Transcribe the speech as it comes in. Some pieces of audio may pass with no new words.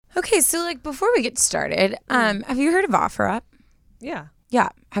Okay, so like before we get started, have you heard of OfferUp? Yeah. Yeah.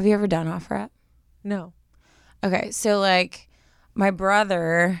 Have you ever done OfferUp? No. Okay, so like my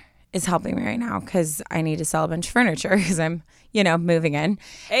brother is helping me right now because I need to sell a bunch of furniture because I'm, moving in.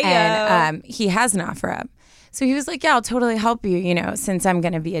 Ayo. And he has an OfferUp. So he was like, yeah, I'll totally help you, since I'm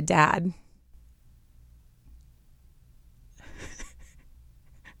going to be a dad.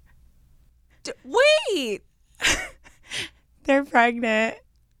 Wait. They're pregnant.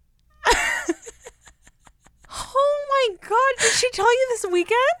 Oh my God. Did she tell you this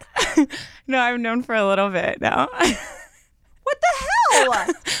weekend? No, I've known for a little bit now. What the hell?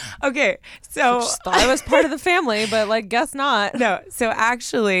 Okay, so Just thought I was part of the family, but guess not. no, so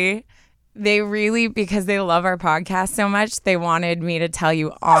actually they really, because they love our podcast so much, they wanted me to tell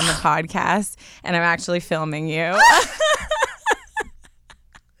you on the podcast, and I'm actually filming you.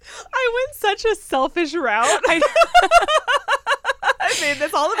 I went such a selfish route. I made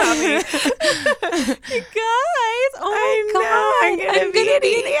this all about me. You guys, oh my God. I'm gonna be an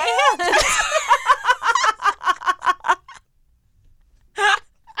idiot.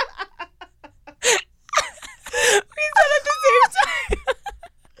 We said at the same time.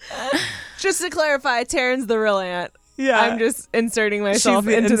 Just to clarify, Taryn's the real aunt. Yeah. I'm just inserting myself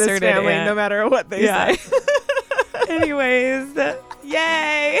She's the into this inserted family aunt. no matter what they say. Anyways,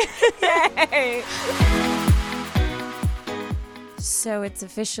 yay. Yay. So it's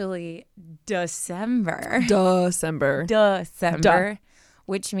officially December. December.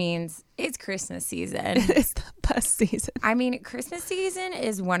 Which means it's Christmas season. It's the best season. I mean, Christmas season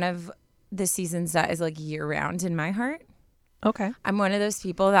is one of the seasons that is like year round in my heart. Okay. I'm one of those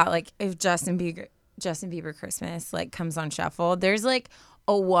people that like if Justin Bieber Christmas like comes on shuffle, there's like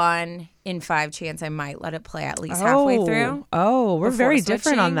a 1 in 5 chance I might let it play at least halfway through. Oh, we're very switching.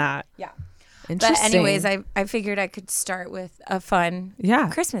 different on that. Yeah. Interesting. But anyways, I figured I could start with a fun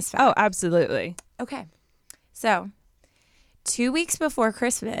Christmas fact. Oh, absolutely. Okay. So 2 weeks before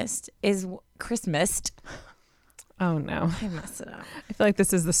Christmas is Christmas. Oh, no. I messed it up. I feel like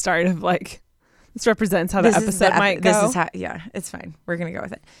this is the start of this represents how the episode might go. This is how, yeah, it's fine. We're going to go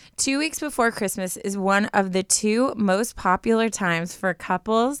with it. 2 weeks before Christmas is one of the 2 most popular times for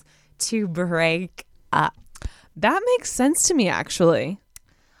couples to break up. That makes sense to me, actually.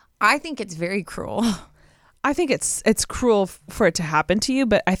 I think it's very cruel. I think it's cruel for it to happen to you,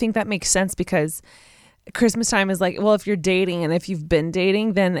 but I think that makes sense because Christmas time is if you're dating and if you've been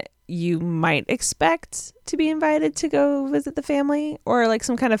dating, then you might expect to be invited to go visit the family or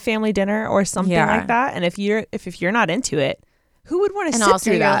some kind of family dinner or something like that. And if you're not into it, who would want to sit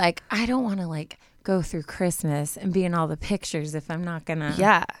through that? And also I don't want to go through Christmas and be in all the pictures if I'm not gonna.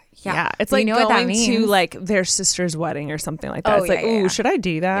 Yeah. It's like going to their sister's wedding or something like that. It's should I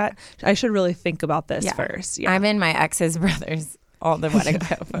do that? Yeah. I should really think about this first. Yeah. I'm in my ex's brother's all the wedding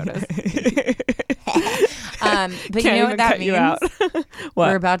photos. But you know what that means? What?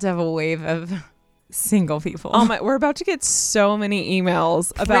 We're about to have a wave of single people. Oh my! We're about to get so many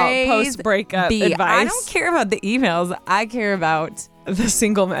emails about post-breakup advice. I don't care about the emails. I care about the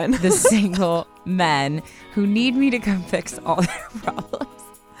single men. The single men who need me to come fix all their problems.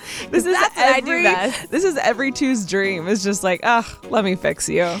 That's what I do best. This is every two's dream. It's just let me fix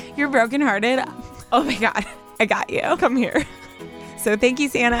you. You're brokenhearted. Oh my God, I got you. Come here. So thank you,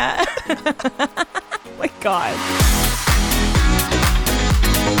 Santa. Oh my God.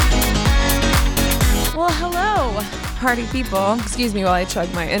 Well, hello, party people. Excuse me while I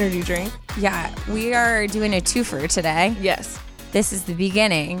chug my energy drink. Yeah, we are doing a twofer today. Yes. This is the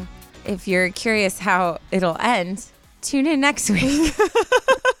beginning. If you're curious how it'll end, tune in next week.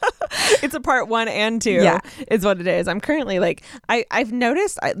 It's a part 1 and 2 is what it is. I'm currently I've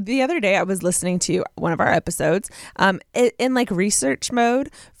noticed the other day I was listening to one of our episodes in research mode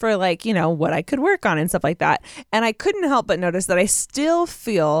for what I could work on and stuff like that. And I couldn't help but notice that I still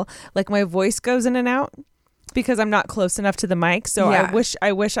feel like my voice goes in and out because I'm not close enough to the mic. So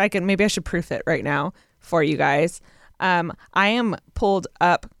I wish I could, maybe I should proof it right now for you guys. I am pulled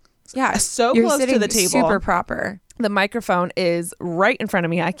up so you're close sitting to the table. Super proper. The microphone is right in front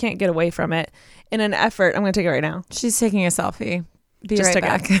of me. I can't get away from it. In an effort, I'm going to take it right now. She's taking a selfie. Be Just right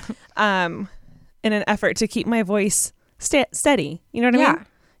back. In an effort to keep my voice steady. You know what I mean?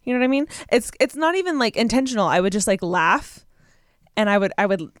 You know what I mean? It's not even intentional. I would just laugh, and I would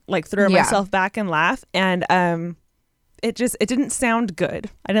throw myself back and laugh, and it didn't sound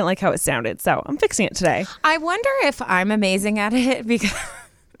good. I didn't like how it sounded, so I'm fixing it today. I wonder if I'm amazing at it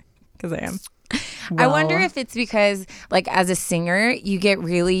because I am. Well, I wonder if it's because as a singer you get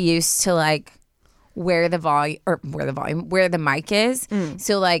really used to where the mic is.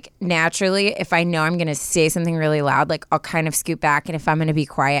 So like naturally, if I know I'm going to say something really loud, like I'll kind of scoot back. And if I'm going to be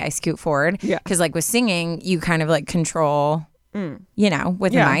quiet, I scoot forward. Yeah. Because like with singing, you kind of like control, you know,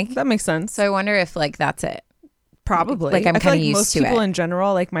 with the mic. That makes sense. So I wonder if like that's it. Probably. Like I'm kind of used most to it. people in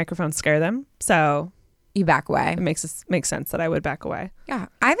general, like microphones scare them. So you back away. It makes sense that I would back away. Yeah.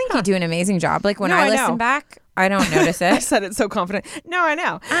 I think you do an amazing job. Like when I listen back, I don't notice it. I said it so confident. No, I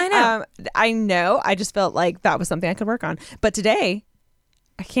know. I know. I just felt like that was something I could work on. But today,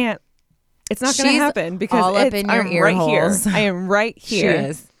 I can't. It's not going to happen because all up in your ear right holes. here. I am right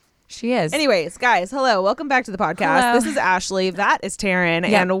here. She is. Anyways, guys, hello. Welcome back to the podcast. Hello. This is Ashley. That is Taryn.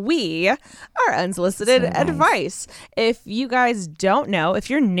 Yep. And we are Unsolicited Advice. If you guys don't know, if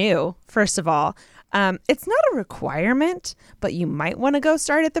you're new, first of all, it's not a requirement, but you might want to go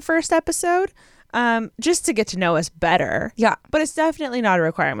start at the first episode just to get to know us better. Yeah. But it's definitely not a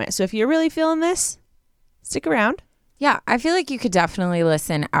requirement. So if you're really feeling this, stick around. Yeah. I feel like you could definitely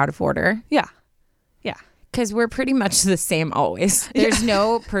listen out of order. Yeah. Because we're pretty much the same always. There's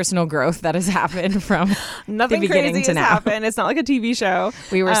no personal growth that has happened from nothing the beginning crazy to now. Happened. It's not like a TV show.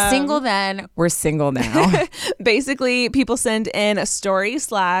 We were single then. We're single now. Basically, people send in a story /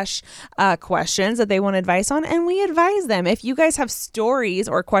 questions that they want advice on, and we advise them. If you guys have stories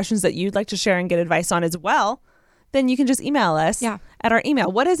or questions that you'd like to share and get advice on as well, then you can just email us at our email.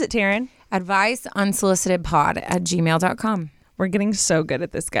 What is it, Taryn? adviceunsolicitedpod@gmail.com. We're getting so good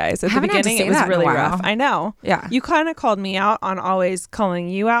at this, guys. At the beginning, it was really rough. I know. Yeah. You kind of called me out on always calling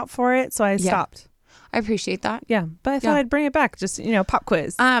you out for it, so I stopped. I appreciate that. Yeah. But I thought I'd bring it back. Just, pop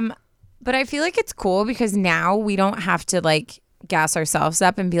quiz. But I feel like it's cool because now we don't have to like gas ourselves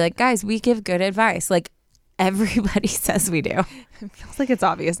up and be like, guys, we give good advice. Like everybody says we do. It feels like it's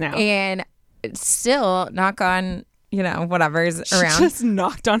obvious now. And it's still knock on whatever's around. She just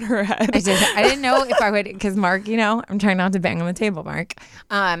knocked on her head. I didn't know if I would, because Mark, I'm trying not to bang on the table, Mark.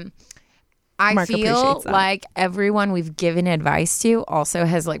 I feel like everyone we've given advice to also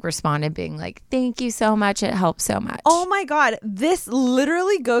has like responded being like, thank you so much. It helps so much. Oh my God. This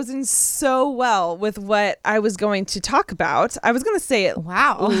literally goes in so well with what I was going to talk about. I was going to say it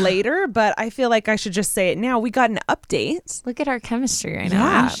later, but I feel like I should just say it now. We got an update. Look at our chemistry right now.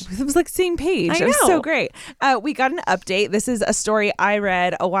 Yeah. Ash. It was like same page. It was so great. We got an update. This is a story I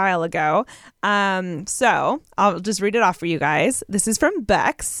read a while ago. So I'll just read it off for you guys. This is from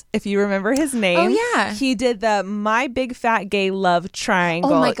Bex, if you remember his name. Oh yeah, he did the My Big Fat Gay Love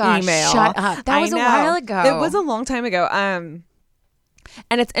Triangle. Oh my gosh, email. Shut up. That was a while ago. It was a long time ago. And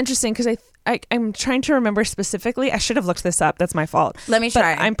it's interesting because I'm trying to remember specifically. I should have looked this up. That's my fault. Let me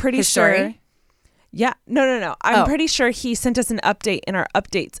try. I'm pretty his sure. Story? Yeah. No. I'm pretty sure he sent us an update in our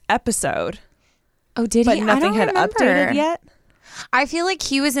updates episode. Oh, did he? But nothing had updated yet. I feel like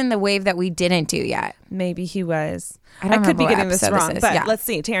he was in the wave that we didn't do yet. Maybe he was. I could be getting this wrong, but let's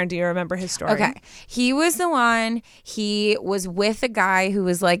see. Taryn, do you remember his story? Okay. He was the one. He was with a guy who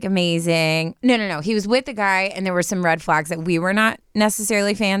was like amazing. No. He was with a guy and there were some red flags that we were not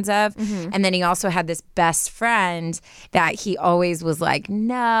necessarily fans of. Mm-hmm. And then he also had this best friend that he always was like,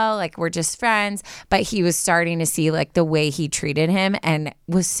 no, like we're just friends. But he was starting to see like the way he treated him and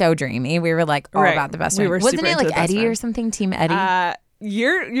was so dreamy. We were like all about the best friend. Wasn't it like Eddie or something? Team Eddie?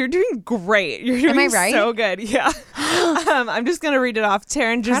 You're doing great. You're doing Am I right? So good. Yeah. I'm just gonna read it off.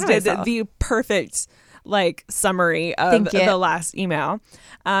 Taryn just did the perfect like summary of the last email.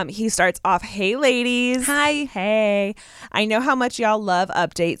 He starts off, "Hey ladies. Hi. Hey. I know how much y'all love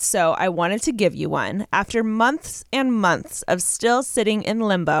updates, so I wanted to give you one. After months and months of still sitting in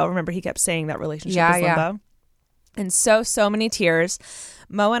limbo," remember he kept saying that relationship is limbo, and so many tears,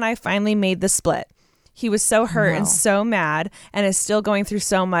 Mo and I finally made the split. He was so hurt and so mad and is still going through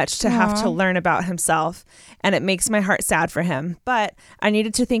so much to have to learn about himself. And it makes my heart sad for him. But I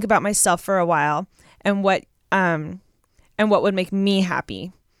needed to think about myself for a while and what would make me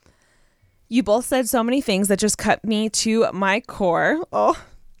happy. You both said so many things that just cut me to my core. Oh,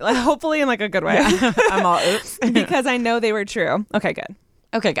 hopefully in like a good way. Yeah. I'm all oops. Because I know they were true. Okay, good.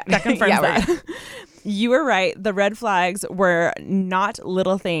 That confirms that. You were right. The red flags were not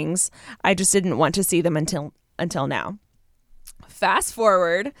little things. I just didn't want to see them until now. Fast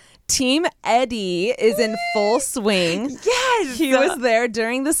forward, Team Eddie is in full swing. Yes. He was there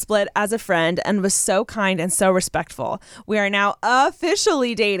during the split as a friend and was so kind and so respectful. We are now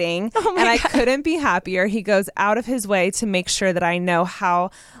officially dating, and I couldn't be happier. He goes out of his way to make sure that I know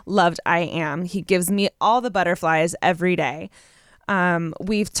how loved I am. He gives me all the butterflies every day.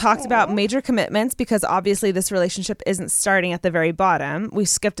 We've talked about major commitments because obviously this relationship isn't starting at the very bottom. We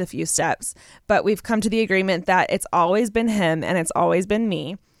skipped a few steps, but we've come to the agreement that it's always been him and it's always been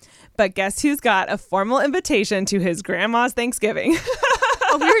me. but guess who's got a formal invitation to his grandma's Thanksgiving?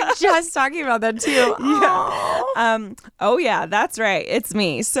 Oh, we were just talking about that too. Yeah. Oh yeah, that's right. It's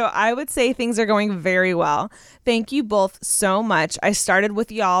me. So I would say things are going very well. Thank you both so much. I started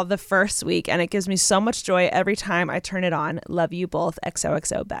with y'all the first week, and it gives me so much joy every time I turn it on. Love you both.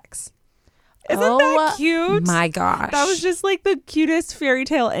 XOXO Bex. Isn't that cute? My gosh. That was just like the cutest fairy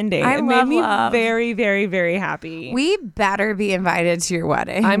tale ending. It made me very, very, very happy. We better be invited to your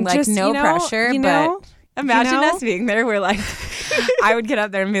wedding. I'm like, just, no pressure, but imagine us being there. We're like, I would get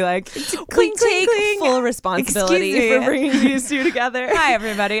up there and be like, we take full responsibility for bringing these two together. Hi,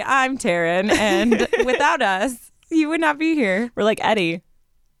 everybody. I'm Taryn, and without us, you would not be here. We're like, Eddie.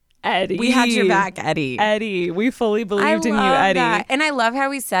 We had your back, Eddie. We fully believed in you, Eddie. That. And I love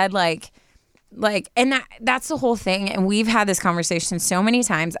how we said and that's the whole thing. And we've had this conversation so many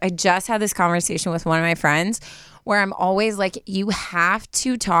times. I just had this conversation with one of my friends where I'm always like, you have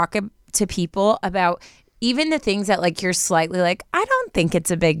to talk to people about even the things that like you're slightly like, I don't think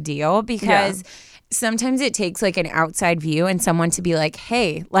it's a big deal, because sometimes it takes like an outside view and someone to be like,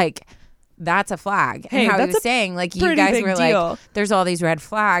 hey, like, that's a flag. Hey, and how he was saying, like, you guys were deal. like, there's all these red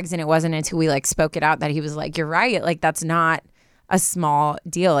flags. And it wasn't until we like spoke it out that he was like, you're right. Like, that's not a small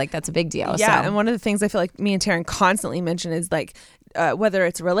deal. Like, that's a big deal. Yeah. So. And one of the things I feel like me and Taryn constantly mention is like, whether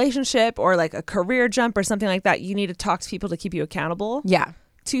it's a relationship or like a career jump or something like that, you need to talk to people to keep you accountable. Yeah.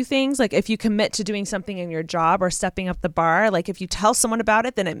 To things like if you commit to doing something in your job or stepping up the bar, like if you tell someone about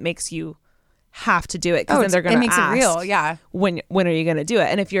it, then it makes you have to do it, because then they're going to ask, it real. Yeah. When are you going to do it?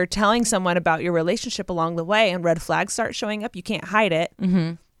 And if you're telling someone about your relationship along the way and red flags start showing up, you can't hide it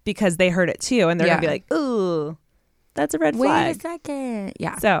because they heard it too, and they're going to be like, ooh, that's a red flag. Wait a second.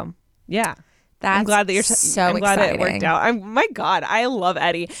 Yeah. So yeah, I'm glad that you're so glad exciting. it worked out. My God, I love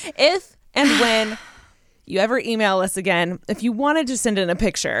Eddie. If and when you ever email us again, if you wanted to send in a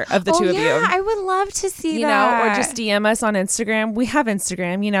picture of the two of you, I would love to see you that. know, or just DM us on Instagram. We have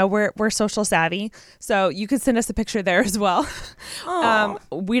Instagram, you know, we're social savvy, so you could send us a picture there as well.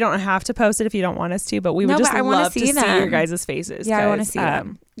 We don't have to post it if you don't want us to, but we would just love to see your guys' faces. Yeah, I want to see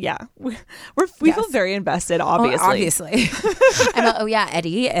them. Yeah, we feel very invested, obviously. I'm like, oh yeah,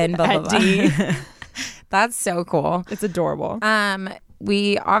 Eddie and blah, blah, blah. That's so cool. It's adorable.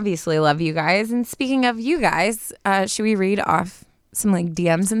 We obviously love you guys. And speaking of you guys, should we read off some like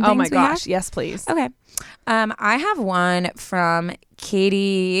DMs and things? Oh my gosh, yes, please. Okay. I have one from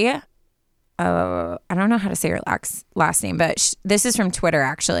Katie. I don't know how to say her last name, but this is from Twitter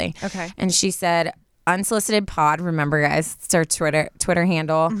actually. Okay. And she said, unsolicited pod. Remember, guys, it's our Twitter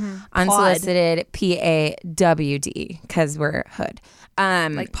handle. Unsolicited PAWD, because we're hood.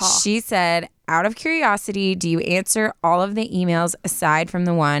 Like paw. She said, out of curiosity, do you answer all of the emails aside from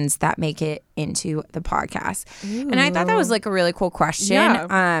the ones that make it into the podcast? Ooh. And I thought that was like a really cool question.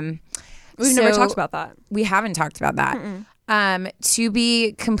 Yeah. We've never talked about that. We haven't talked about that. To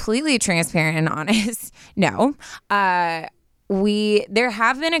be completely transparent and honest, no. There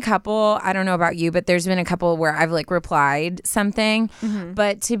have been a couple, I don't know about you, but there's been a couple where I've like replied something.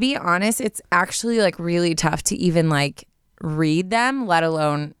 But to be honest, it's actually like really tough to even like read them, let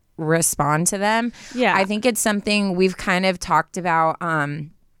alone respond to them. Yeah. I think it's something we've kind of talked about.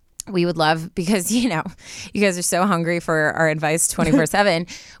 We would love, because, you know, you guys are so hungry for our advice 24/7.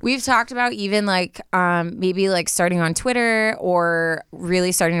 We've talked about even like maybe like starting on Twitter or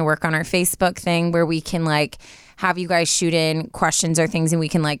really starting to work on our Facebook thing where we can like have you guys shoot in questions or things and we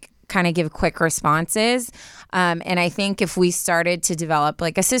can like kind of give quick responses. And I think if we started to develop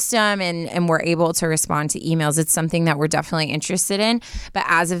like a system and we're able to respond to emails, it's something that we're definitely interested in. But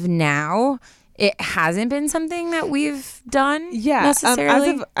as of now, it hasn't been something that we've done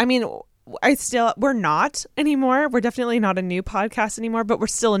necessarily. We're not anymore. We're definitely not a new podcast anymore, but we're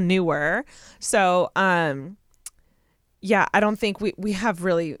still newer. So, I don't think we have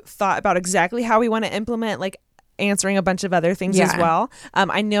really thought about exactly how we want to implement like answering a bunch of other things as well.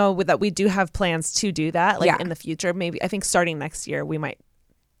 I know that we do have plans to do that in the future. Maybe I think starting next year we might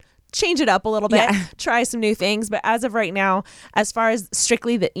change it up a little bit, try some new things. But as of right now, as far as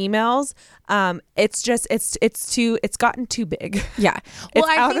strictly the emails, it's gotten too big. Yeah. Well,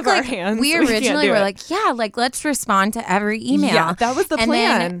 I think our hands. We originally were like, let's respond to every email. Yeah, that was the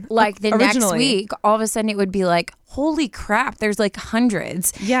plan. And then like the next week, all of a sudden it would be like, holy crap, there's like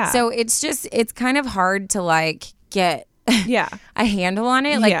hundreds. Yeah. So it's kind of hard to like get a handle on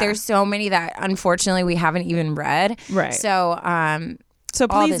it. Like there's so many that unfortunately we haven't even read. Right. So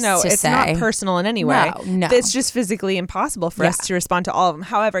please know it's not personal in any way. No. It's just physically impossible for us to respond to all of them.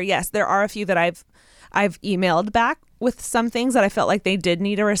 However, yes, there are a few that I've emailed back with some things that I felt like they did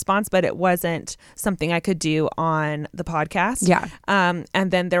need a response, but it wasn't something I could do on the podcast. Yeah.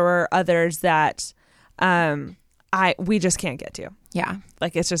 And then there were others that we just can't get to. Yeah.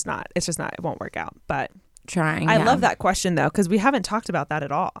 Like it's just not, it won't work out. But trying. I love that question though, because we haven't talked about that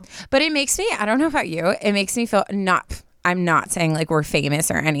at all. But it makes me, I don't know about you, it makes me feel I'm not saying like we're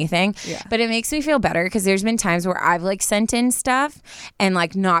famous or anything, but it makes me feel better because there's been times where I've like sent in stuff and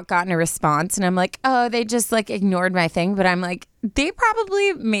like not gotten a response and I'm like, oh, they just like ignored my thing. But I'm like, they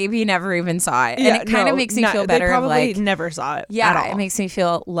probably maybe never even saw it. And it kind of makes me feel better. They probably like, never saw it. Yeah, at all. it makes me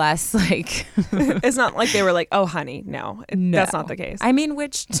feel less like. It's not like they were like, oh, honey, no, that's not the case. I mean,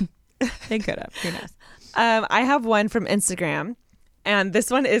 which they could have. Who knows? I have one from Instagram and this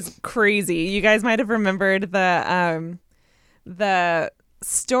one is crazy. You guys might have remembered the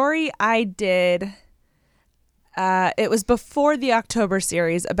story I did. It was before the October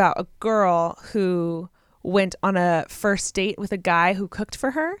series about a girl who went on a first date with a guy who cooked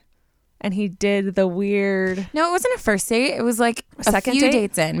for her. And he did the weird... No, it wasn't a first date. It was like a second few date?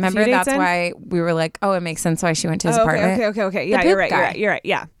 dates in. Remember, that's why we were like, oh, it makes sense why she went to his apartment. Okay. Yeah, you're right.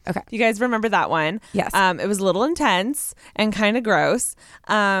 Yeah. Okay. You guys remember that one? Yes. It was a little intense and kind of gross.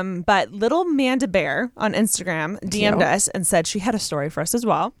 But little Manda Bear on Instagram DM'd us and said she had a story for us as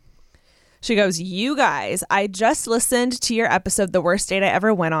well. She goes, you guys, I just listened to your episode, The Worst Date I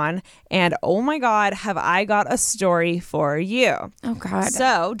Ever Went On, and oh my God, have I got a story for you. Oh God.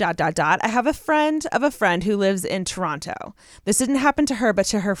 So, ... I have a friend of a friend who lives in Toronto. This didn't happen to her, but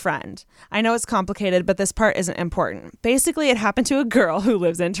to her friend. I know it's complicated, but this part isn't important. Basically, it happened to a girl who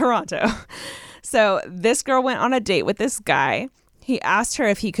lives in Toronto. So, this girl went on a date with this guy. He asked her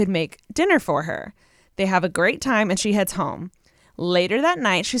if he could make dinner for her. They have a great time and she heads home. Later that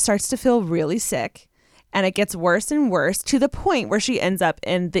night, she starts to feel really sick, and it gets worse and worse to the point where she ends up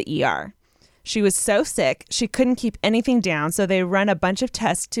in the ER. She was so sick, she couldn't keep anything down, so they run a bunch of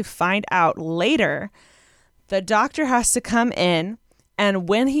tests to find out later. The doctor has to come in, and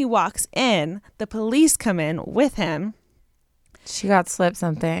when he walks in, the police come in with him. She got slipped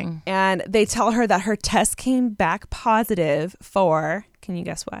something. And they tell her that her test came back positive for, can you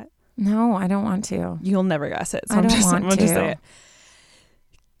guess what? No, I don't want to. You'll never guess it. So I don't want to. Just say it.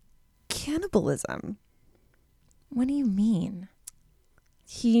 Cannibalism. What do you mean?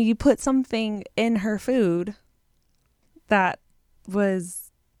 He put something in her food that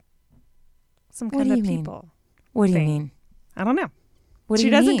was some kind of people. What do you mean? I don't know. What do she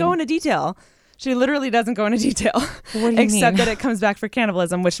you doesn't mean? go into detail. She literally doesn't go into detail. What do you except mean? that it comes back for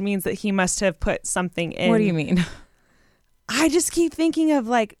cannibalism, which means that he must have put something in. What do you mean? I just keep thinking of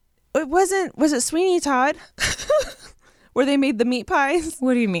like, was it Sweeney Todd? Where they made the meat pies?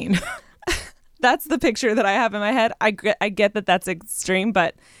 What do you mean? That's the picture that I have in my head. I get that that's extreme,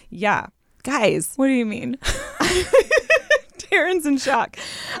 but yeah. Guys. What do you mean? Taryn's in shock.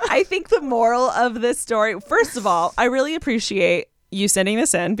 I think the moral of this story, first of all, I really appreciate you sending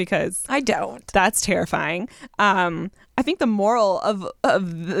this in because I don't. That's terrifying. I think the moral of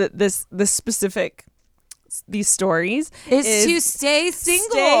this specific these stories is to stay single.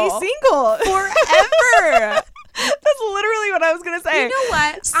 Stay single forever. That's literally what I was gonna say. You know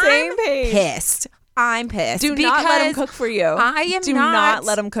what? Same page. Pissed. I'm pissed. Do not let him cook for you. Do not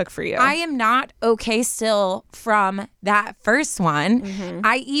let him cook for you. I am not okay still from that first one.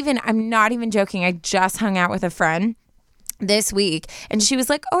 Mm-hmm. I'm not even joking. I just hung out with a friend this week and she was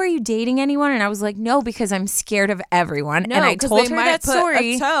like, oh, are you dating anyone? And I was like, no, because I'm scared of everyone. No, and I told her that put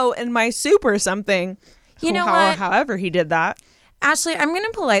story. A toe in my soup or something. You know what? However he did that. Ashley, I'm going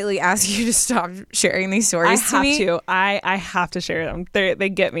to politely ask you to stop sharing these stories to me. I have to share them. They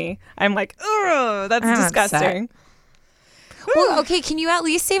get me. I'm like, oh, that's disgusting. Well, okay, can you at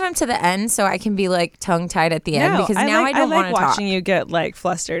least save them to the end so I can be like tongue-tied at the end? Because now I don't want to talk. I like watching you get like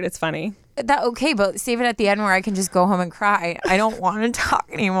flustered. It's funny. Okay, but save it at the end where I can just go home and cry. I don't want to talk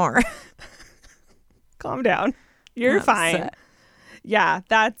anymore. Calm down. You're fine. Yeah,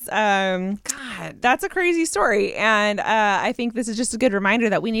 that's that's a crazy story. And I think this is just a good reminder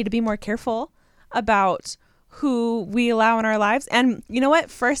that we need to be more careful about who we allow in our lives. And you know what?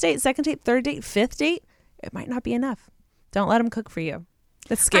 First date, second date, third date, fifth date, it might not be enough. Don't let them cook for you.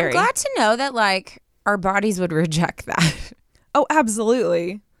 That's scary. I'm glad to know that like our bodies would reject that. Oh,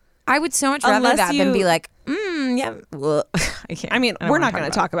 absolutely. I would so much rather that than be like, yeah. Well, I can't. I mean, we're not going to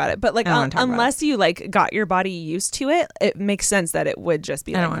talk about it, but like, unless you like got your body used to it, it makes sense that it would just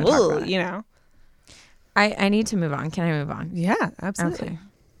be like, you know. I need to move on. Can I move on? Yeah, absolutely.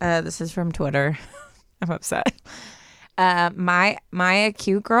 Okay. This is from Twitter. I'm upset. My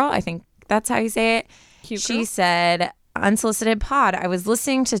cute girl, I think that's how you say it. Cute she girl? said, Unsolicited Pod. I was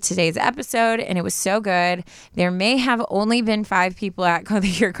listening to today's episode and it was so good. There may have only been 5 people at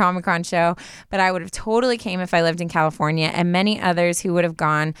your Comic-Con show, but I would have totally came if I lived in California, and many others who would have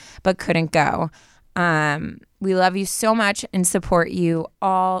gone but couldn't go. We love you so much and support you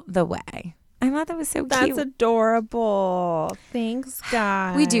all the way. I thought that was so cute. That's adorable. Thanks,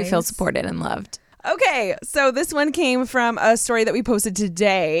 guys. We do feel supported and loved. Okay, so this one came from a story that we posted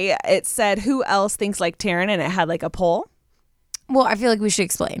today. It said, who else thinks like Taryn? And it had like a poll. Well, I feel like we should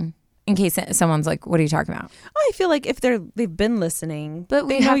explain in case someone's like, what are you talking about? Oh, I feel like if they've been listening, but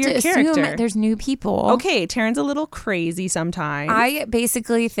we they know have your to character. assume there's new people. Okay, Taryn's a little crazy sometimes. I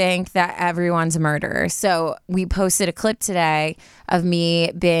basically think that everyone's a murderer. So we posted a clip today of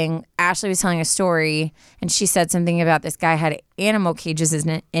me Ashley was telling a story and she said something about this guy had animal cages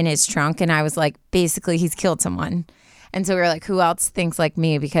in his trunk. And I was like, basically he's killed someone. And so we were like, who else thinks like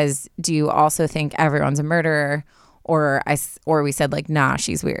me? Because do you also think everyone's a murderer? Or we said like, nah,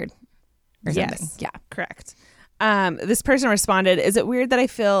 she's weird. Or something. Yes, yeah, correct. This person responded, is it weird that I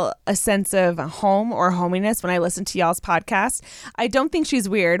feel a sense of home or hominess when I listen to y'all's podcast? I don't think she's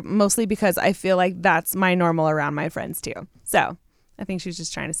weird, mostly because I feel like that's my normal around my friends too. So I think she's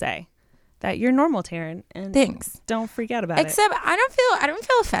just trying to say that you're normal, Taryn, and thanks. Don't freak out about it. Except I don't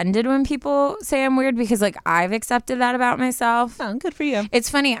feel offended when people say I'm weird because like I've accepted that about myself. Oh, good for you. It's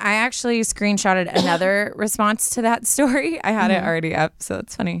funny. I actually screenshotted another response to that story. I had it already up, so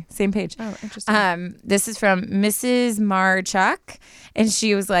it's funny. Same page. Oh, interesting. This is from Mrs. Marchuk, and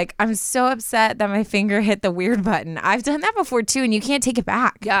she was like, "I'm so upset that my finger hit the weird button. I've done that before too, and you can't take it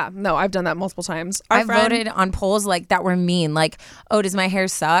back." Yeah, no, I've done that multiple times. I voted on polls like that were mean, like, "Oh, does my hair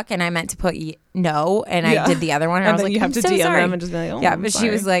suck?" And I meant to put no, and I did the other one. And I was like, you have I'm to so DM sorry. them and just be like, oh, yeah, I'm but sorry.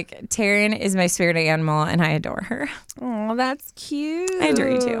 she was like, Taryn is my spirit animal, and I adore her. Oh, that's cute. I adore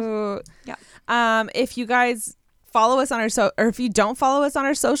you too. Yeah. If you guys follow us on our or if you don't follow us on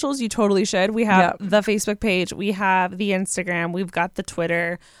our socials, you totally should. We have the Facebook page, we have the Instagram, we've got the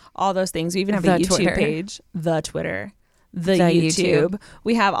Twitter, all those things. We even have the YouTube Twitter. page, the Twitter. The YouTube.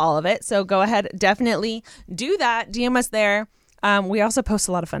 We have all of it. So go ahead, definitely do that. DM us there. We also post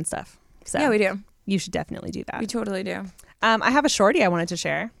a lot of fun stuff. So Yeah, we do. You should definitely do that. We totally do. I have a shorty I wanted to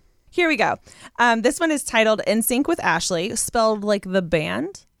share. Here we go. This one is titled In Sync with Ashley, spelled like the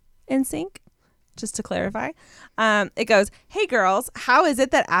band In Sync, just to clarify. It goes, hey girls, how is it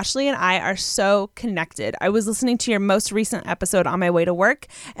that Ashley and I are so connected? I was listening to your most recent episode on my way to work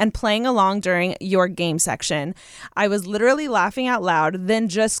and playing along during your game section. I was literally laughing out loud, then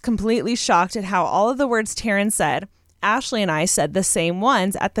just completely shocked at how all of the words Taryn said, Ashley and I said the same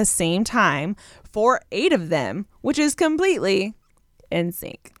ones at the same time for 8 of them, which is completely in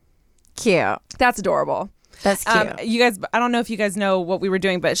sync. Cute. That's adorable. That's cute. You guys, I don't know if you guys know what we were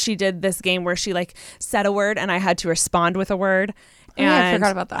doing, but she did this game where she like said a word and I had to respond with a word. And yeah, I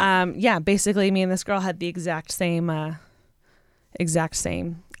forgot about that. Yeah, basically me and this girl had the exact same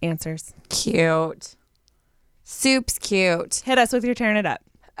answers. Cute. Soup's cute. Hit us with your tearing it up.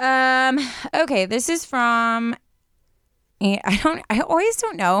 Okay, this is from I always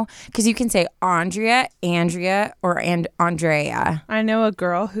don't know because you can say Andrea, or Andrea. I know a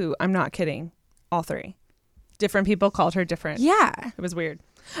girl who, I'm not kidding, all 3 different people called her different. Yeah, it was weird.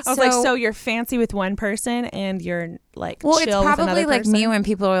 I was like, so you're fancy with one person and you're like, well, chill it's with probably another like person? me when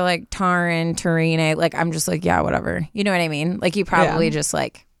people are like Taryn, Tarina. Like I'm just like, yeah, whatever. You know what I mean? Like you probably just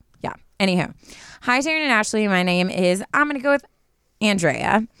like, yeah. Anywho, hi Taryn and Ashley. My name is, I'm gonna go with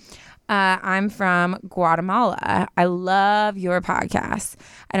Andrea. I'm from Guatemala. I love your podcast.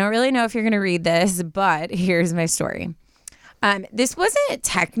 I don't really know if you're going to read this, but here's my story. This wasn't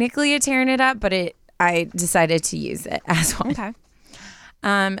technically a tearing it up, but I decided to use it as one. Okay.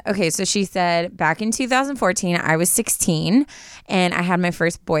 Okay, so she said, back in 2014, I was 16, and I had my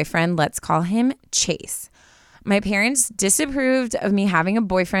first boyfriend. Let's call him Chase. My parents disapproved of me having a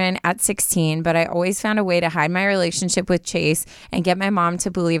boyfriend at 16, but I always found a way to hide my relationship with Chase and get my mom to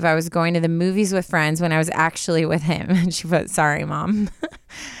believe I was going to the movies with friends when I was actually with him. And she put, sorry, Mom.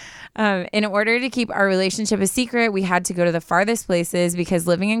 In order to keep our relationship a secret, we had to go to the farthest places because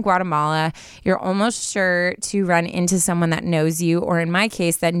living in Guatemala, you're almost sure to run into someone that knows you, or in my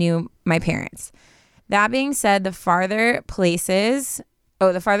case, that knew my parents. That being said, the farther the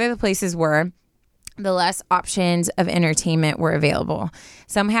places were, the less options of entertainment were available.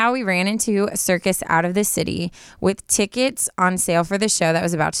 Somehow we ran into a circus out of the city with tickets on sale for the show that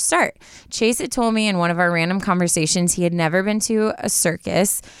was about to start. Chase had told me in one of our random conversations he had never been to a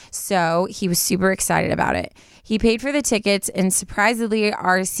circus, so he was super excited about it. He paid for the tickets, and surprisingly,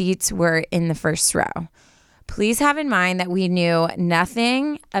 our seats were in the first row. Please have in mind that we knew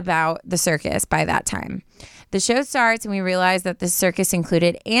nothing about the circus by that time. The show starts and we realize that the circus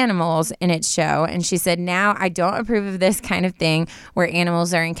included animals in its show. And she said, now I don't approve of this kind of thing where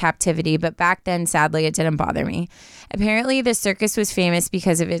animals are in captivity, but back then, sadly, it didn't bother me. Apparently, the circus was famous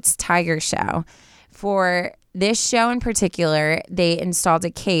because of its tiger show. For this show in particular, they installed a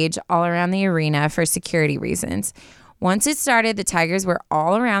cage all around the arena for security reasons. Once it started, the tigers were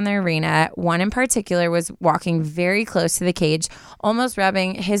all around the arena. One in particular was walking very close to the cage, almost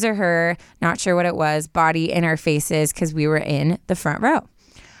rubbing his or her, not sure what it was, body in our faces because we were in the front row.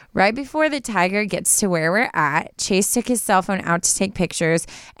 Right before the tiger gets to where we're at, Chase took his cell phone out to take pictures,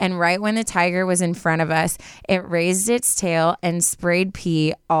 and right when the tiger was in front of us, it raised its tail and sprayed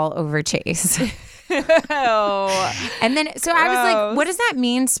pee all over Chase. And then, so I was like, what does that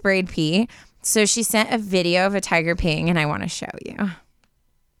mean, sprayed pee? So she sent a video of a tiger peeing, and I want to show you.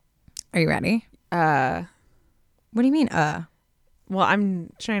 Are you ready? What do you mean, Well,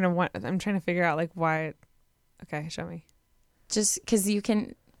 I'm trying to figure out like why. Okay, show me. Just because you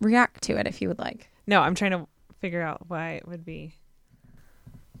can react to it if you would like. No, I'm trying to figure out why it would be.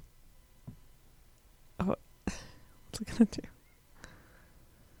 Oh, what's it gonna do?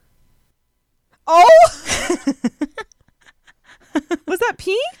 Oh, was that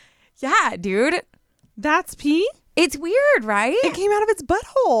pee? Yeah, dude. That's pee? It's weird, right? It came out of its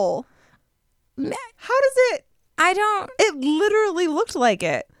butthole. How does it? It literally looked like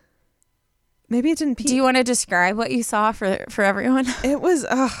it. Maybe it didn't pee. Do you want to describe what you saw for everyone? It was,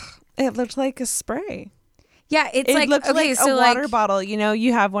 it looked like a spray. Yeah, it looked like a water bottle. You know,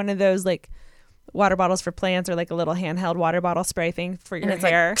 you have one of those like water bottles for plants or like a little handheld water bottle spray thing for your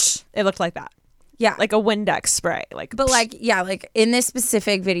hair. It looked like that. Yeah. Like a Windex spray. But like, yeah, like in this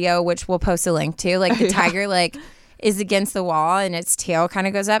specific video, which we'll post a link to, like the tiger like is against the wall and its tail kind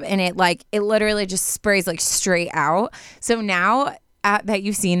of goes up and it literally just sprays like straight out. So now that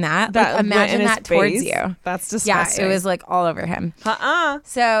you've seen that like, imagine that towards you. That's disgusting. Yeah, it was like all over him.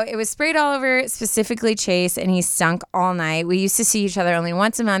 So it was sprayed all over specifically Chase, and he stunk all night. We used to see each other only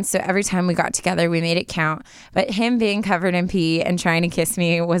once a month, so every time we got together we made it count. But him being covered in pee and trying to kiss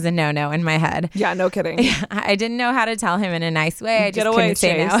me was a no-no in my head. Yeah, no kidding. I didn't know how to tell him in a nice way. I just couldn't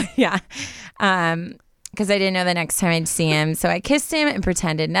say no. Yeah. Because I didn't know the next time I'd see him. So I kissed him and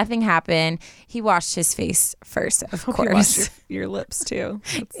pretended nothing happened. He washed his face first, of course. He washed your lips, too.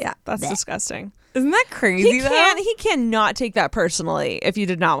 That's disgusting. Isn't that crazy, He cannot take that personally if you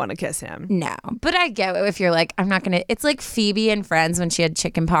did not want to kiss him. No. But I get it if you're like, I'm not going to. It's like Phoebe in Friends when she had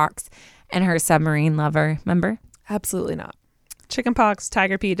chicken pox and her submarine lover. Remember? Absolutely not. Chicken pox,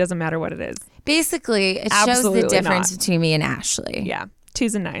 tiger pee, doesn't matter what it is. Basically, it shows the difference between me and Ashley. Yeah.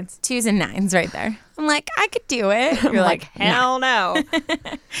 2s and 9s. 2s and 9s right there. I'm like, I could do it. You're like, hell no.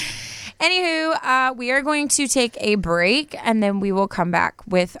 Anywho, we are going to take a break and then we will come back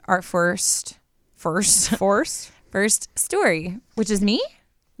with our first story, which is me?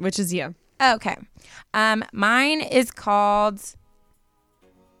 Which is you. Okay. Mine is called...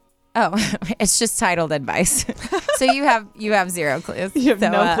 Oh, it's just titled advice. So you have zero clues. You have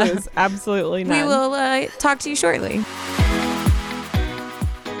no clues. Absolutely none. We will talk to you shortly.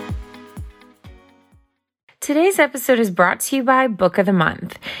 Today's episode is brought to you by Book of the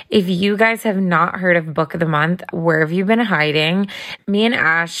Month. If you guys have not heard of Book of the Month, where have you been hiding? Me and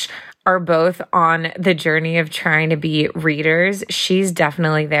Ash are both on the journey of trying to be readers. She's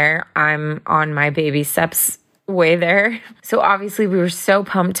definitely there. I'm on my baby steps way there. So obviously we were so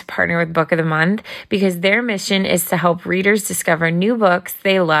pumped to partner with Book of the Month because their mission is to help readers discover new books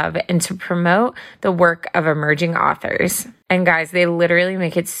they love and to promote the work of emerging authors. And guys, they literally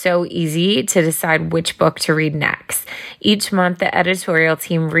make it so easy to decide which book to read next. Each month, the editorial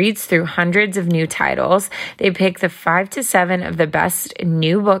team reads through hundreds of new titles. They pick the 5 to 7 of the best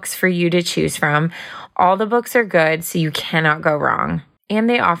new books for you to choose from. All the books are good, so you cannot go wrong. And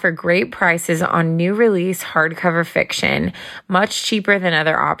they offer great prices on new release hardcover fiction, much cheaper than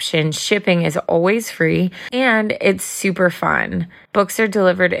other options. Shipping is always free, and it's super fun. Books are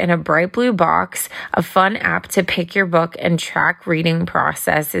delivered in a bright blue box. A fun app to pick your book and track reading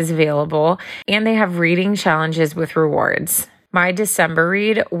process is available, and they have reading challenges with rewards. My December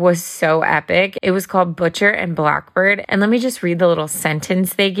read was so epic. It was called Butcher and Blackbird. And let me just read the little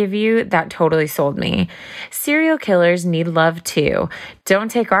sentence they give you that totally sold me. Serial killers need love too. Don't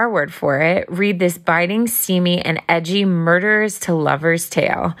take our word for it. Read this biting, steamy, and edgy murderers to lovers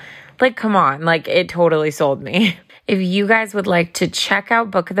tale. Like, come on. Like, it totally sold me. If you guys would like to check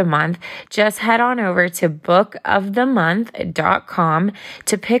out Book of the Month, just head on over to bookofthemonth.com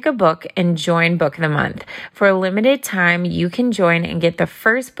to pick a book and join Book of the Month. For a limited time, you can join and get the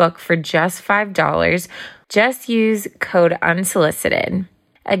first book for just $5. Just use code UNSOLICITED.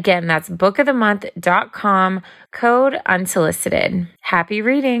 Again, that's bookofthemonth.com, code unsolicited. Happy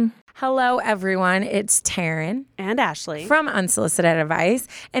reading. Hello, everyone. It's Taryn and Ashley from Unsolicited Advice.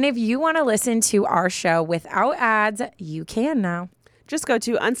 And if you want to listen to our show without ads, you can now. Just go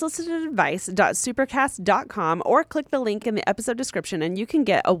to unsolicitedadvice.supercast.com or click the link in the episode description and you can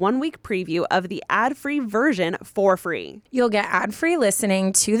get a 1-week preview of the ad-free version for free. You'll get ad-free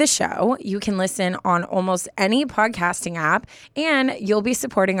listening to the show. You can listen on almost any podcasting app, and you'll be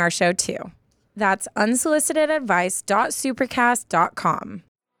supporting our show too. That's unsolicitedadvice.supercast.com.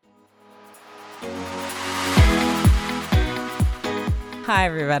 Hi,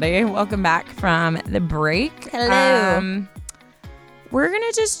 everybody. Welcome back from the break. Hello. We're going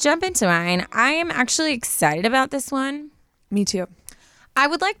to just jump into mine. I am actually excited about this one. Me too. I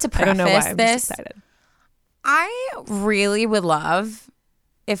would like to preface I don't know why. I'm this. just excited. I really would love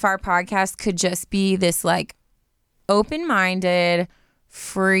if our podcast could just be this like open-minded,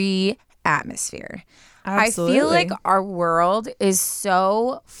 free atmosphere. Absolutely. I feel like our world is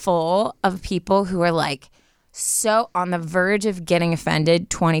so full of people who are like so on the verge of getting offended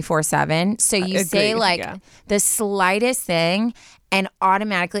 24/7. So you say like the slightest thing and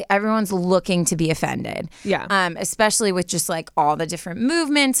automatically everyone's looking to be offended. Yeah. Especially with just like all the different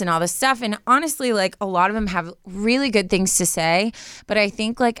movements and all this stuff. And honestly, like a lot of them have really good things to say. But I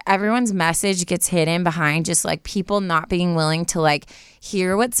think like everyone's message gets hidden behind just like people not being willing to like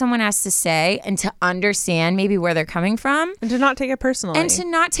hear what someone has to say and to understand maybe where they're coming from. And to not take it personally.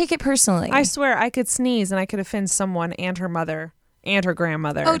 I swear I could sneeze and I could offend someone and her mother and her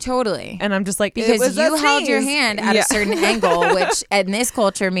grandmother. Oh, totally. And I'm just like, because you held your hand at a certain angle, which in this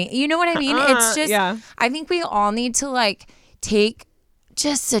culture, you know what I mean? It's just, I think we all need to like take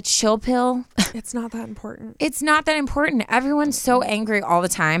just a chill pill. It's not that important. It's not that important. Everyone's so angry all the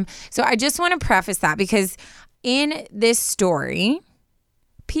time. So I just want to preface that because in this story,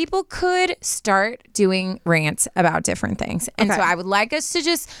 people could start doing rants about different things. And so I would like us to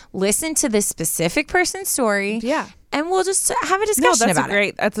just listen to this specific person's story. Yeah. And we'll just have a discussion about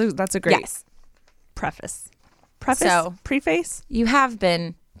it. That's a great preface. So, preface? You have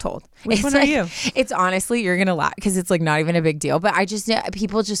been told. Which one are you? It's honestly, you're going to laugh because it's like not even a big deal. But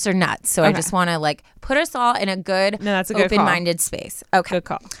people just are nuts. So I just want to like put us all in a good, open-minded space. Okay. Good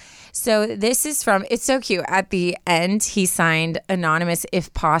call. So this is from, it's so cute. At the end, he signed anonymous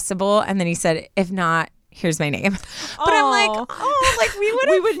if possible. And then he said, if not, here's my name. But I'm like,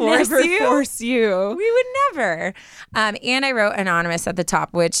 we would never force you. We would never. And I wrote anonymous at the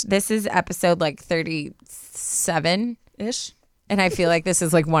top, which this is episode like 37-ish. And I feel like this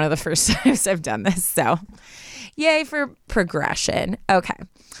is like one of the first times I've done this. So yay for progression. Okay.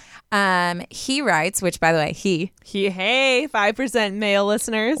 He writes, which by the way, hey, 5% male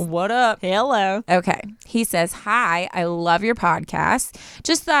listeners. What up? Hello. Okay. He says, hi, I love your podcast.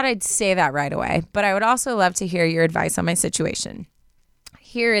 Just thought I'd say that right away, but I would also love to hear your advice on my situation.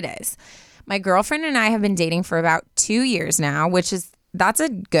 Here it is. My girlfriend and I have been dating for about 2 years now, that's a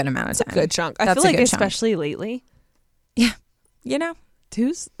good amount of time. That's a good chunk. I feel like especially lately. Yeah. You know?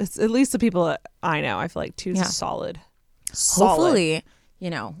 Two's, it's at least the people that I know, I feel like two's solid. Hopefully,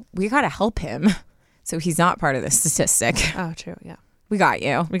 we got to help him so he's not part of the statistic. Oh, true. Yeah. We got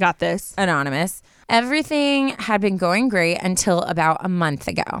you. We got this. Anonymous. Everything had been going great until about a month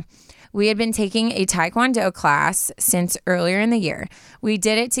ago. We had been taking a Taekwondo class since earlier in the year. We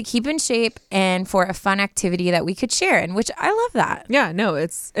did it to keep in shape and for a fun activity that we could share in, which I love that. Yeah, no,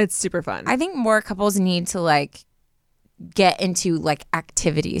 it's super fun. I think more couples need to like get into like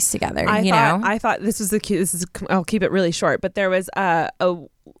activities together. I thought this was I'll keep it really short, but there was a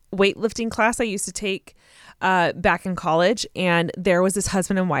weightlifting class I used to take back in college, and there was this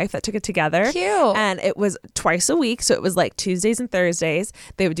husband and wife that took it together. Cute. And it was twice a week, so it was like Tuesdays and Thursdays.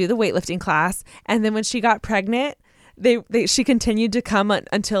 They would do the weightlifting class, and then when she got pregnant, she continued to come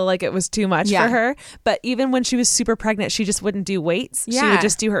until like it was too much for her. But even when she was super pregnant, she just wouldn't do weights. She would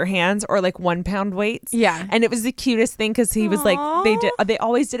just do her hands or like 1 pound weights. Yeah. And it was the cutest thing because he was like, they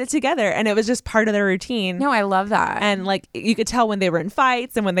always did it together, and it was just part of their routine. No, I love that. And like you could tell when they were in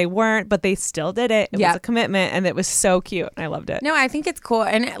fights and when they weren't, but they still did it. It was a commitment, and it was so cute. I loved it. No, I think it's cool.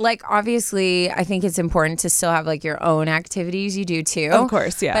 And like obviously I think it's important to still have like your own activities you do too. Of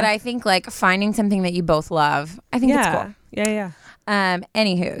course, yeah. But I think like finding something that you both love, I think it's cool. Yeah.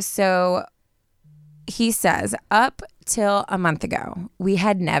 Anywho, so he says, up till a month ago, we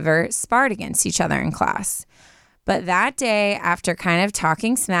had never sparred against each other in class. But that day, after kind of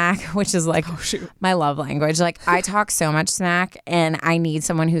talking smack, which is like my love language, like I talk so much smack and I need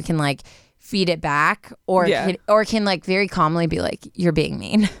someone who can like feed it back or can like very calmly be like, you're being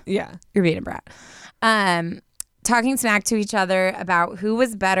mean. Yeah. You're being a brat. talking smack to each other about who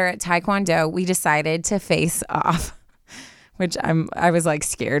was better at Taekwondo, we decided to face off, which I was like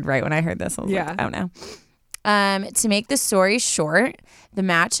scared right when I heard this. I was like, oh no. To make the story short, the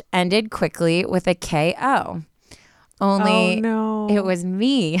match ended quickly with a KO. Only it was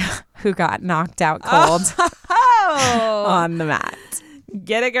me who got knocked out cold on the mat.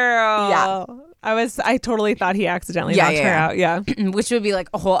 Get it, girl. Yeah. I totally thought he accidentally knocked her out. Yeah. Which would be like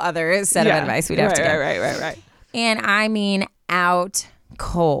a whole other set of advice we'd have to get. Right. And I mean out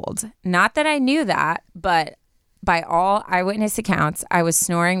cold. Not that I knew that, but by all eyewitness accounts, I was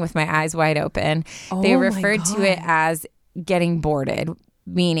snoring with my eyes wide open. They referred to it as getting boarded,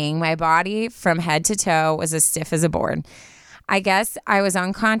 meaning my body from head to toe was as stiff as a board. I guess I was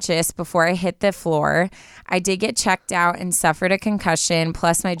unconscious before I hit the floor. I did get checked out and suffered a concussion,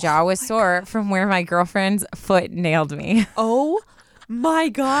 plus my jaw was sore from where my girlfriend's foot nailed me. Oh my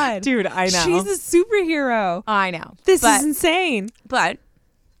God. Dude, I know. She's a superhero. I know. This is insane. But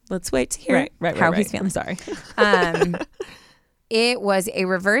let's wait to hear how he's feeling. I'm sorry. It was a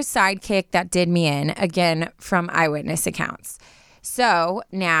reverse sidekick that did me in, again, from eyewitness accounts. So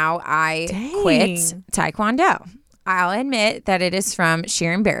now I quit Taekwondo. I'll admit that it is from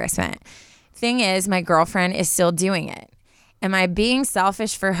sheer embarrassment. Thing is, my girlfriend is still doing it. Am I being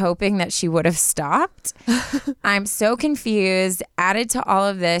selfish for hoping that she would have stopped? I'm so confused. Added to all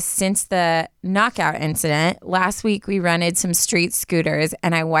of this, since the knockout incident, last week we rented some street scooters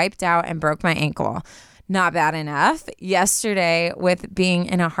and I wiped out and broke my ankle. Not bad enough. Yesterday, with being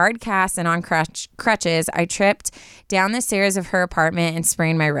in a hard cast and on crutches, I tripped down the stairs of her apartment and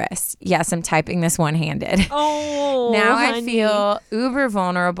sprained my wrist. Yes, I'm typing this one-handed. Oh, now honey. I feel uber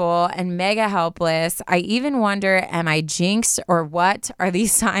vulnerable and mega helpless. I even wonder, am I jinxed or what? Are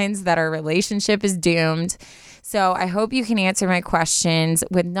these signs that our relationship is doomed? So I hope you can answer my questions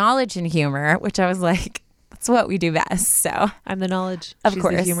with knowledge and humor, which I was like, that's what we do best. So I'm the knowledge. Of She's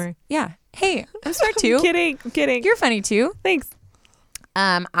course. the humor. Yeah. Hey, I'm smart too. I'm kidding. You're funny too. Thanks.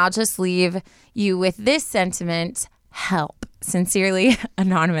 I'll just leave you with this sentiment. Help. Sincerely,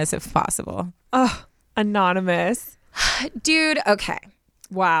 Anonymous if possible. Oh, Anonymous. Dude, okay.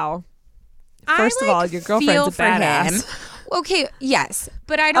 Wow. First of all, your girlfriend's a badass. Okay, yes.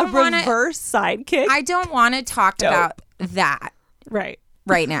 But I don't want to... reverse sidekick? I don't want to talk about that right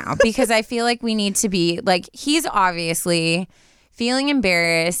now because I feel like we need to be... Like, he's obviously... feeling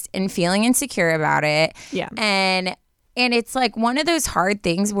embarrassed and feeling insecure about it. Yeah. And it's like one of those hard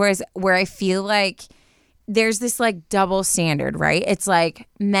things where I feel like there's this like double standard, right? It's like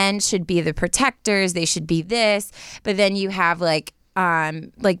men should be the protectors, they should be this, but then you have like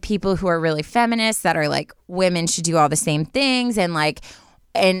people who are really feminists that are like women should do all the same things and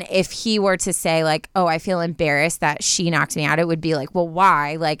if he were to say like, oh, I feel embarrassed that she knocked me out, it would be like, well,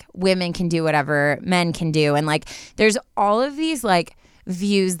 why? Like women can do whatever men can do. And like there's all of these like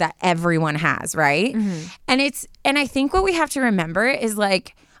views that everyone has, right? Mm-hmm. And I think what we have to remember is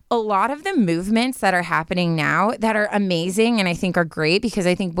like a lot of the movements that are happening now that are amazing and I think are great because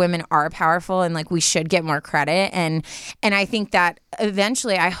I think women are powerful and like we should get more credit. And I think that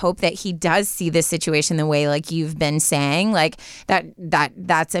eventually I hope that he does see this situation the way like you've been saying, like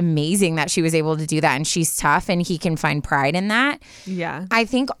that's amazing that she was able to do that and she's tough and he can find pride in that. Yeah. I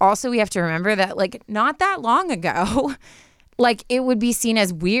think also we have to remember that like not that long ago, like it would be seen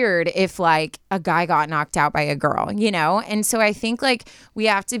as weird if like a guy got knocked out by a girl, you know? And so I think like we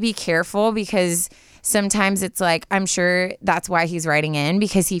have to be careful because sometimes it's like, I'm sure that's why he's writing in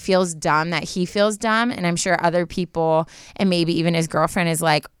because he feels dumb that he feels dumb. And I'm sure other people and maybe even his girlfriend is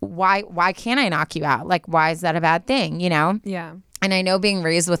like, why can't I knock you out? Like, why is that a bad thing? You know? Yeah. And I know being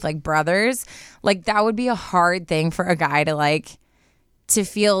raised with like brothers, like that would be a hard thing for a guy to like, to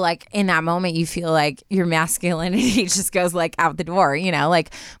feel like in that moment you feel like your masculinity just goes like out the door, you know, like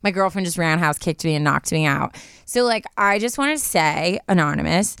my girlfriend just roundhouse kicked me and knocked me out. So like I just want to say,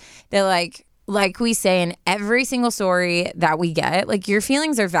 Anonymous, that like we say in every single story that we get, like your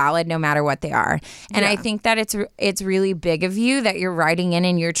feelings are valid no matter what they are. And I think that it's really big of you that you're writing in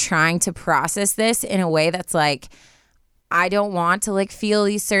and you're trying to process this in a way that's like, I don't want to like feel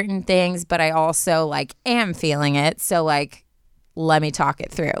these certain things, but I also like am feeling it. So like, let me talk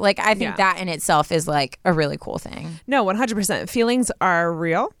it through. Like, I think that in itself is like a really cool thing. No, 100%. Feelings are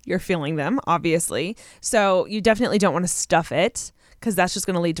real. You're feeling them, obviously. So you definitely don't want to stuff it because that's just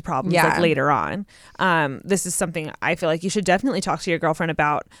going to lead to problems like later on. This is something I feel like you should definitely talk to your girlfriend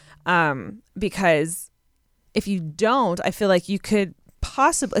about because if you don't, I feel like you could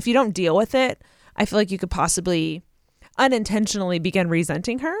possibly, if you don't deal with it, I feel like you could possibly unintentionally begin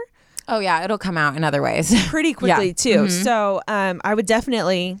resenting her. Oh, yeah. It'll come out in other ways. Pretty quickly, too. Mm-hmm. So I would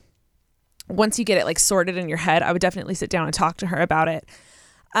definitely once you get it like sorted in your head, I would definitely sit down and talk to her about it.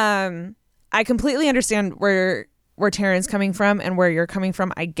 I completely understand where Taryn's coming from and where you're coming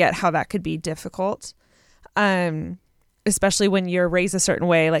from. I get how that could be difficult. Especially when you're raised a certain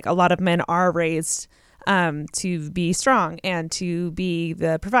way. Like a lot of men are raised to be strong and to be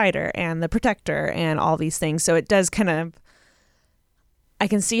the provider and the protector and all these things. So it does kind of, I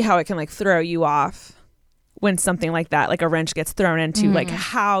can see how it can like throw you off when something like that, like a wrench gets thrown into like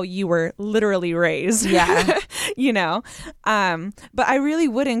how you were literally raised. Yeah. You know? But I really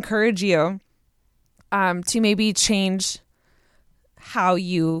would encourage you to maybe change how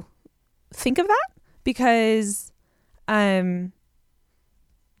you think of that, because I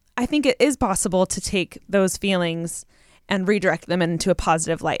think it is possible to take those feelings and redirect them into a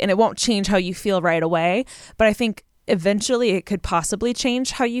positive light. And it won't change how you feel right away, but I think eventually it could possibly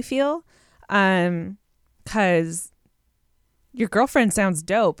change how you feel. Because your girlfriend sounds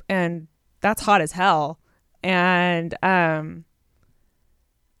dope and that's hot as hell. And I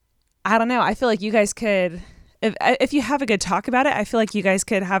don't know. I feel like you guys could, if you have a good talk about it, I feel like you guys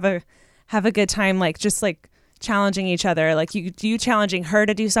could have a good time, like just like challenging each other. Like you challenging her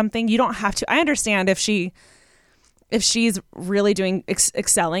to do something. You don't have to. I understand if she's really doing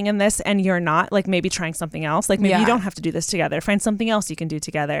excelling in this and you're not, like maybe trying something else, like maybe you don't have to do this together, find something else you can do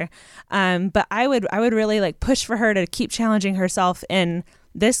together. But I would really like push for her to keep challenging herself in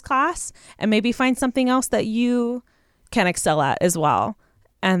this class and maybe find something else that you can excel at as well.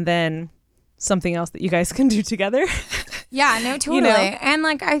 And then something else that you guys can do together. Yeah, no, totally. You know? And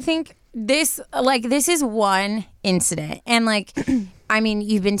like, I think this is one incident. And like, I mean,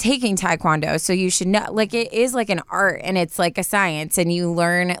 you've been taking Taekwondo, so you should know, like, it is like an art and it's like a science, and you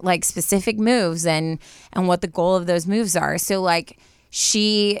learn like specific moves and what the goal of those moves are. So like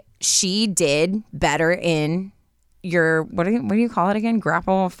she did better in your, what do you call it again?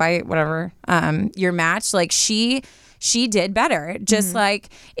 Grapple, fight, whatever, your match. Like she did better. Just like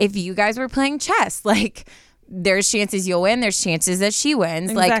if you guys were playing chess, like there's chances you'll win. There's chances that she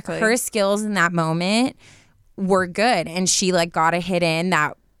wins. Exactly. Like her skills in that moment were good, and she like got a hit in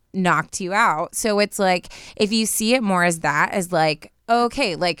that knocked you out. So it's like, if you see it more as that, as like,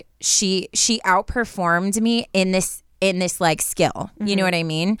 okay, like she outperformed me in this like skill. You know what I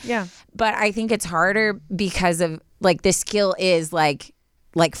mean? Yeah. But I think it's harder because of like the skill is like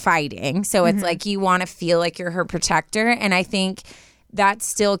fighting. So it's like you want to feel like you're her protector, and I think that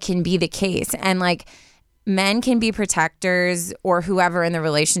still can be the case. And like men can be protectors, or whoever in the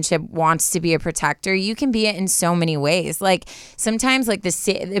relationship wants to be a protector. You can be it in so many ways. Like sometimes like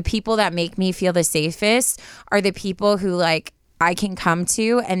the people that make me feel the safest are the people who like I can come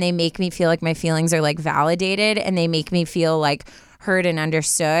to, and they make me feel like my feelings are like validated, and they make me feel like heard and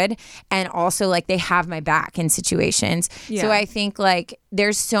understood, and also like they have my back in situations. Yeah. So I think like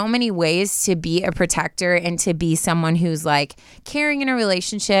there's so many ways to be a protector and to be someone who's like caring in a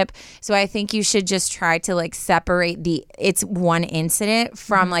relationship. So I think you should just try to like separate it's one incident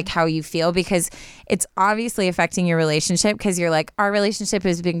from like how you feel, because it's obviously affecting your relationship, because you're like, our relationship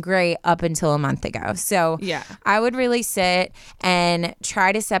has been great up until a month ago. So yeah, I would really sit and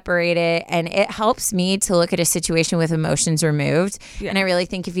try to separate it, and it helps me to look at a situation with emotions removed. Yeah. And I really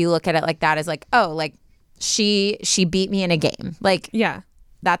think if you look at it like that, as like, oh, like she beat me in a game. Like, yeah,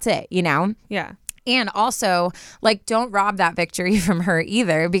 that's it, you know? Yeah. And also, like, don't rob that victory from her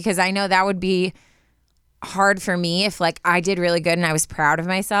either, because I know that would be hard for me if like I did really good and I was proud of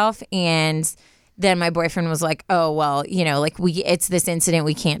myself, and then my boyfriend was like, oh, well, you know, like it's this incident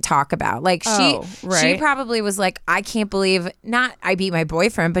we can't talk about. Like she probably was like, I can't believe, not I beat my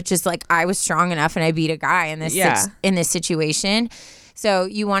boyfriend, but just like I was strong enough and I beat a guy in this situation. So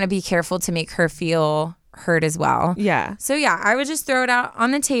you want to be careful to make her feel heard as well. Yeah. So yeah, I would just throw it out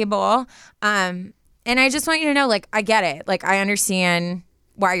on the table. And I just want you to know, like, I get it. Like, I understand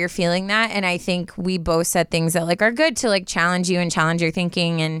why you're feeling that, and I think we both said things that like are good to like challenge you and challenge your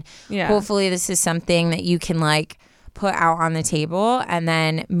thinking, and hopefully this is something that you can like put out on the table and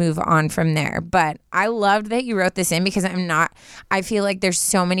then move on from there. But I loved that you wrote this in, because I feel like there's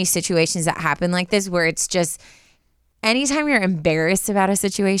so many situations that happen like this where it's just anytime you're embarrassed about a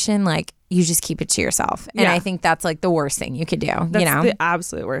situation, like you just keep it to yourself. And I think that's like the worst thing you could do. That's, you know, the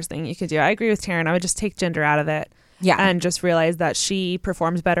absolute worst thing you could do. I agree with Taryn. I would just take gender out of it. Yeah. And just realize that she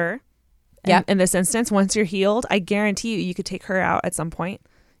performs better. In this instance, once you're healed, I guarantee you could take her out at some point.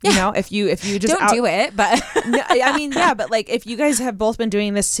 You know, if you just don't do it, but I mean, yeah, but like if you guys have both been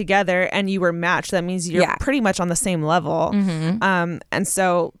doing this together and you were matched, that means you're pretty much on the same level. And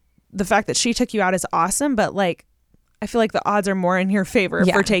so the fact that she took you out is awesome, but like I feel like the odds are more in your favor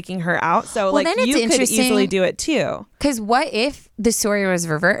for taking her out. So like then you could easily do it too. Because what if the story was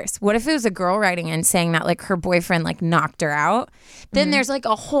reversed? What if it was a girl writing in saying that like her boyfriend like knocked her out? Then there's like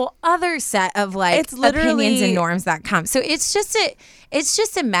a whole other set of like it's literally opinions and norms that come. So it's just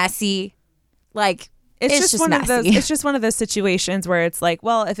a messy, like it's just one messy. of those. It's just one of those situations where it's like,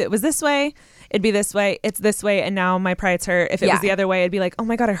 well, if it was this way, it'd be this way. It's this way, and now my pride's hurt. If it was the other way, it'd be like, oh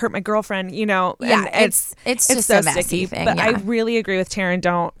my god, I hurt my girlfriend. You know? Yeah, and it's just so a messy sticky. thing. But yeah. I really agree with Taryn.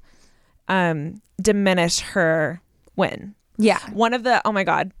 Don't diminish her win. Yeah. One of the, oh my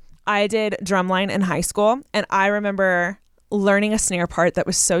god, I did drumline in high school, and I remember learning a snare part that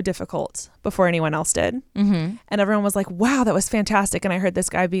was so difficult before anyone else did. Mm-hmm. And everyone was like, wow, that was fantastic. And I heard this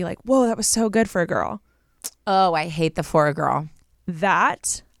guy be like, whoa, that was so good for a girl. Oh, I hate the for a girl.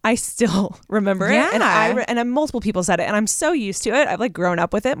 That I still remember it. And multiple people said it, and I'm so used to it. I've like grown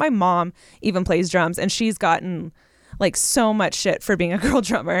up with it. My mom even plays drums, and she's gotten like so much shit for being a girl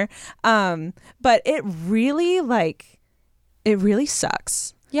drummer. But it really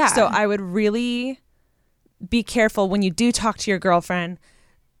sucks. Yeah. So I would really be careful when you do talk to your girlfriend.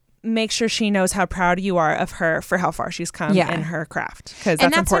 Make sure she knows how proud you are of her for how far she's come in her craft. Because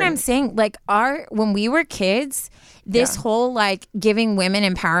that's important. What I'm saying. Like when we were kids, this whole like giving women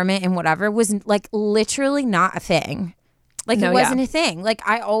empowerment and whatever was like literally not a thing. Like it wasn't a thing. Like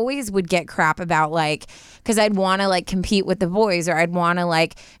I always would get crap about like, because I'd want to like compete with the boys, or I'd want to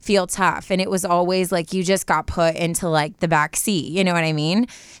like feel tough. And it was always like you just got put into like the back seat. You know what I mean?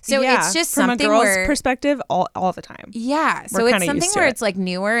 So it's just from something a girl's where, perspective all the time. Yeah. So it's something where it's like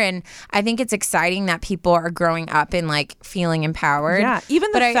newer. And I think it's exciting that people are growing up and like feeling empowered. Yeah.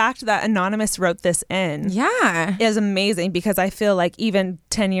 Even the fact that Anonymous wrote this in is amazing, because I feel like even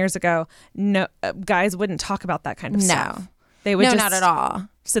 10 years ago, no guys wouldn't talk about that kind of stuff. They would not at all.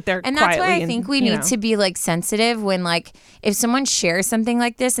 Sit there and quietly. That's why I think we need to be like sensitive when like if someone shares something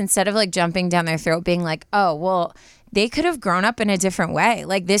like this, instead of like jumping down their throat being like, oh, well, they could have grown up in a different way.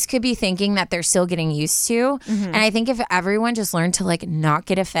 Like this could be thinking that they're still getting used to. Mm-hmm. And I think if everyone just learned to like not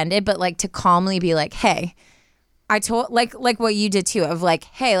get offended, but like to calmly be like, hey, I told like what you did too, of like,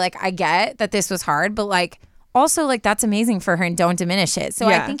 hey, like I get that this was hard, but like also like that's amazing for her and don't diminish it. So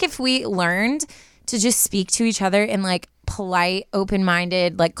I think if we learned to just speak to each other in like polite,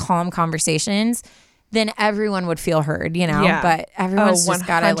 open-minded, like calm conversations, then everyone would feel heard, you know? Yeah. But everyone's just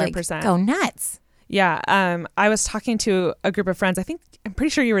gotta like go nuts. Yeah. I was talking to a group of friends. I'm pretty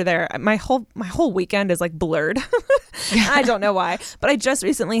sure you were there. My whole weekend is like blurred. I don't know why, but I just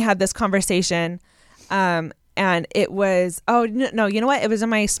recently had this conversation. And it was, no, you know what? It was in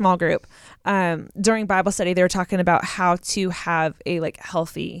my small group. During Bible study, they were talking about how to have a like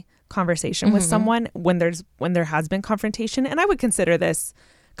healthy conversation with someone when there has been confrontation, and I would consider this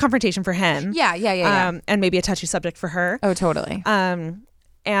confrontation for him. Yeah. And maybe a touchy subject for her. Oh, totally.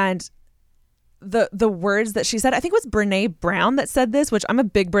 And the words that she said, I think it was Brene Brown that said this, which I'm a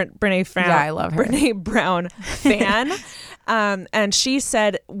big Brene fan. Yeah, I love her. Brene Brown fan. And she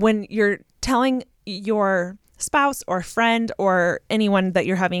said, when you're telling your spouse or friend or anyone that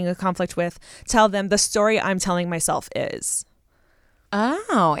you're having a conflict with, tell them the story I'm telling myself is.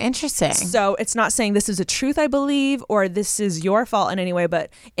 Oh, interesting. So it's not saying this is a truth I believe or this is your fault in any way,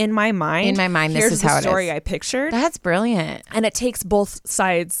 but in my mind, this is how it is. Here's the story I pictured. That's brilliant. And it takes both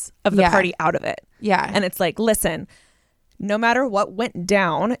sides of the party out of it. Yeah. And it's like, listen, no matter what went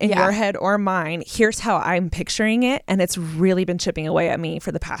down in your head or mine, here's how I'm picturing it. And it's really been chipping away at me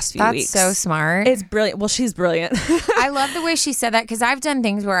for the past few weeks. That's so smart. It's brilliant. Well, she's brilliant. I love the way she said that, because I've done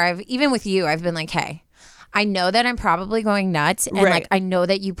things where even with you, I've been like, hey, I know that I'm probably going nuts, and like I know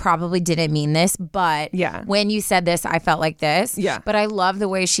that you probably didn't mean this, but when you said this, I felt like this. Yeah. But I love the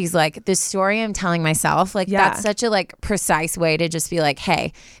way she's like, the story I'm telling myself, like that's such a like precise way to just be like,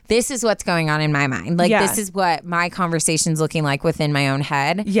 hey, this is what's going on in my mind. Like this is what my conversation's looking like within my own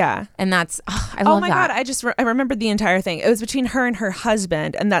head. Yeah. And that's, I love that. God, I remembered the entire thing. It was between her and her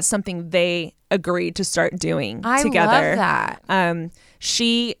husband, and that's something they agreed to start doing together. I love that.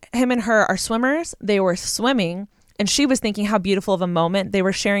 Him and her are swimmers. They were swimming, and she was thinking how beautiful of a moment they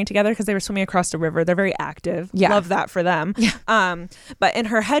were sharing together because they were swimming across the river. They're very active. Yeah. Love that for them. Yeah. But in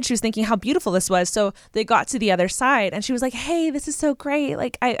her head, she was thinking how beautiful this was. So they got to the other side, and she was like, hey, this is so great.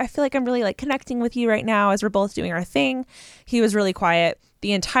 Like, I feel like I'm really like connecting with you right now as we're both doing our thing. He was really quiet.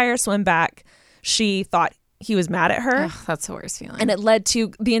 The entire swim back, she thought he was mad at her. Ugh, that's the worst feeling. And it led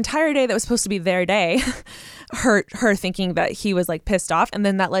to the entire day that was supposed to be their day, her thinking that he was like pissed off. And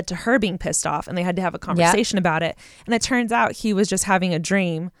then that led to her being pissed off, and they had to have a conversation about it. And it turns out he was just having a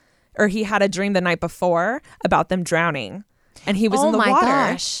dream, or he had a dream the night before about them drowning. And he was in the water.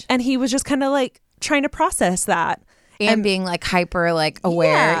 Gosh. And he was just kind of like trying to process that. And being like hyper like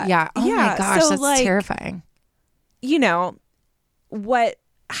aware. Yeah. Oh my gosh, so, that's terrifying. You know, what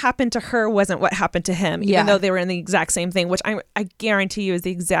happened to her wasn't what happened to him, even though they were in the exact same thing, which I guarantee you is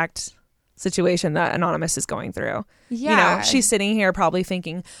the exact situation that Anonymous is going through. Yeah. You know, she's sitting here probably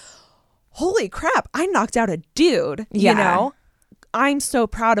thinking, holy crap, I knocked out a dude. You know, I'm so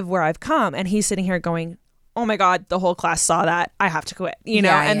proud of where I've come. And he's sitting here going, oh my God, the whole class saw that. I have to quit. You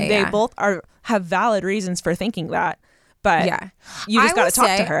know, and they both have valid reasons for thinking that. But you just got to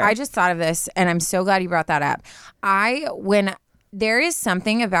talk to her. I just thought of this, and I'm so glad you brought that up. When there is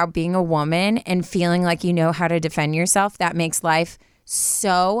something about being a woman and feeling like you know how to defend yourself that makes life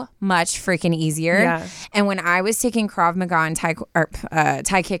so much freaking easier. Yeah. And when I was taking Krav Maga and Thai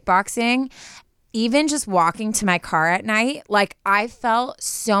kickboxing, even just walking to my car at night, like I felt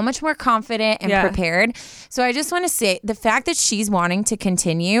so much more confident and prepared. So I just want to say the fact that she's wanting to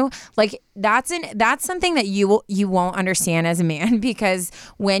continue, like that's something that you won't understand as a man, because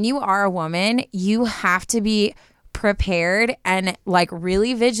when you are a woman, you have to be prepared and like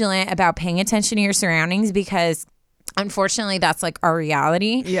really vigilant about paying attention to your surroundings, because unfortunately that's like our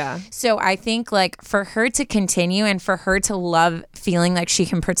reality. Yeah. So I think like for her to continue and for her to love feeling like she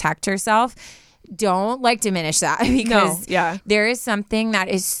can protect herself, don't like diminish that, because there is something that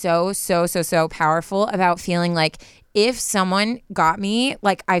is so powerful about feeling like if someone got me,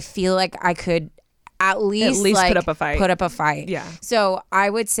 like I feel like I could at least like, put up a fight. Yeah. So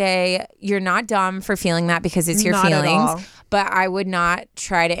I would say you're not dumb for feeling that, because it's your feelings. But I would not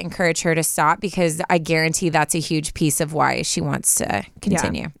try to encourage her to stop, because I guarantee that's a huge piece of why she wants to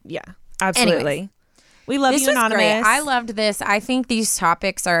continue. Yeah, absolutely. Anyways, we love you, Anonymous. Great. I loved this. I think these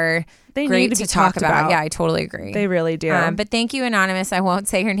topics are great to talk about. Yeah, I totally agree. They really do. But thank you, Anonymous. I won't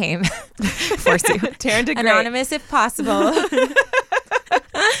say your name. Force you. Taryn did great. Anonymous, if possible.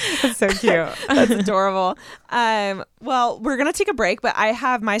 That's so cute. That's adorable. Well, we're going to take a break, but I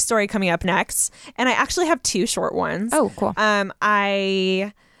have my story coming up next. And I actually have two short ones. Oh, cool.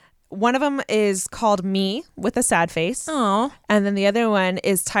 One of them is called Me with a sad face. Oh. And then the other one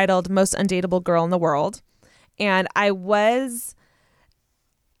is titled Most Undateable Girl in the World. And I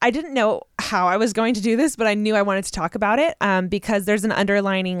didn't know how I was going to do this, but I knew I wanted to talk about it because there's an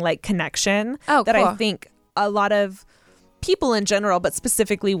underlining like connection that I think a lot of people in general, but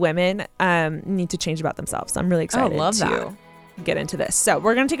specifically women, need to change about themselves. So I'm really excited to get into this. So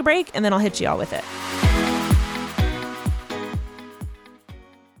we're going to take a break, and then I'll hit you all with it.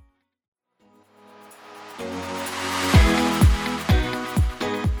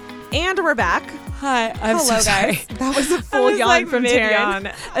 And we're back. Hi, Hello, guys. That was a full yawn from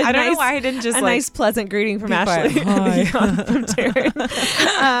Taryn. I don't know why I didn't just nice pleasant greeting from Ashley. Hi. Yawn from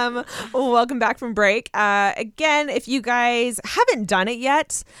Taryn. Welcome back from break. Again, if you guys haven't done it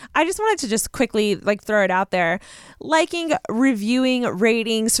yet, I just wanted to just quickly like throw it out there. Liking, reviewing,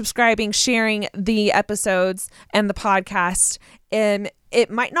 rating, subscribing, sharing the episodes and the podcast. It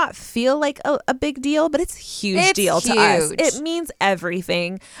might not feel like a big dedeal, but it's a huge deal to us. It means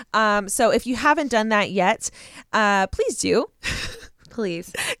everything. So if you haven't done that yet, please do.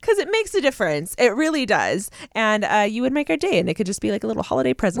 Please. Because it makes a difference. It really does. And you would make our day, and it could just be like a little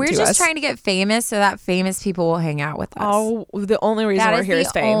holiday present to us. We're just trying to get famous so that famous people will hang out with us. Oh, the only reason we're here is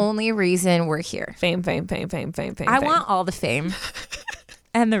fame. That is the only reson we're here. Fame. I want all the fame.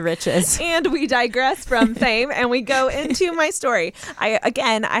 And the riches. And we digress from fame and we go into my story. I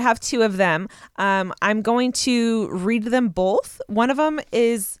have two of them. I'm going to read them both. One of them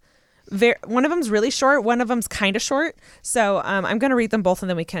is really short. One of them's kind of short. So I'm going to read them both, and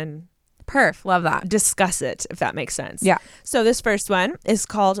then we can love that. Discuss it, if that makes sense. Yeah. So this first one is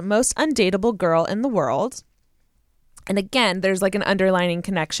called Most Undateable Girl in the World. And again, there's like an underlining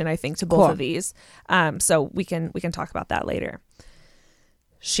connection, I think, to both of these. So we can talk about that later.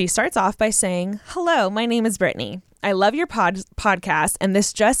 She starts off by saying, "Hello, my name is Brittany. I love your podcast, and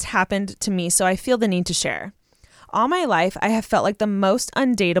this just happened to me, so I feel the need to share. All my life, I have felt like the most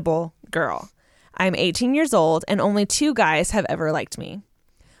undateable girl. I'm 18 years old, and only 2 guys have ever liked me.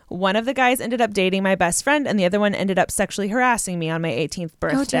 One of the guys ended up dating my best friend, and the other one ended up sexually harassing me on my 18th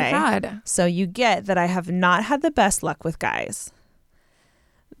birthday. Oh, dear God. So you get that I have not had the best luck with guys.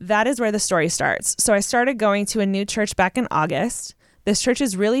 That is where the story starts. So I started going to a new church back in August. This church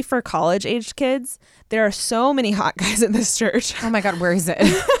is really for college-aged kids. There are so many hot guys in this church. Oh my God, where is it?"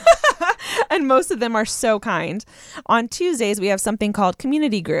 And most of them are so kind. On Tuesdays, we have something called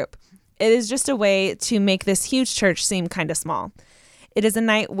community group. It is just a way to make this huge church seem kind of small. It is a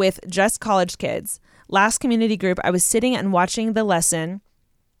night with just college kids. Last community group, I was sitting and watching the lesson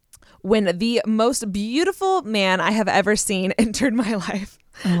when the most beautiful man I have ever seen entered my life.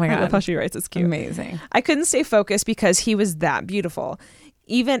 Oh my God. I love how she writes. It's cute. Amazing. I couldn't stay focused because he was that beautiful.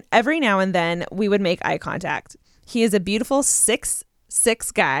 Even every now and then we would make eye contact. He is a beautiful 6'6"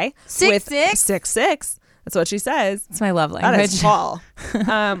 guy. 6'6"? That's what she says. It's my love language. That is tall.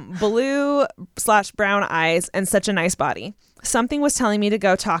 Blue/brown eyes and such a nice body. Something was telling me to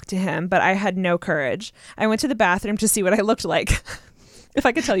go talk to him, but I had no courage. I went to the bathroom to see what I looked like. If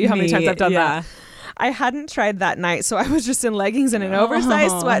I could tell you how many times I've done that. I hadn't tried that night, so I was just in leggings and an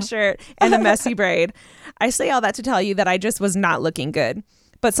oversized sweatshirt and a messy braid. I say all that to tell you that I just was not looking good.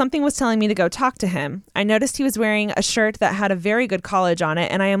 But something was telling me to go talk to him. I noticed he was wearing a shirt that had a very good college on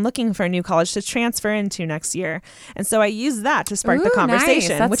it, and I am looking for a new college to transfer into next year. And so I used that to spark the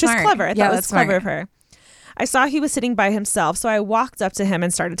conversation, nice. which Smart. is clever. I thought it was clever smart. of her. I saw he was sitting by himself, so I walked up to him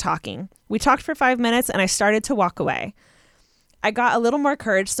and started talking. We talked for 5 minutes, and I started to walk away. I got a little more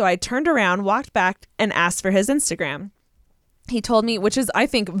courage, so I turned around, walked back, and asked for his Instagram. He told me, which is, I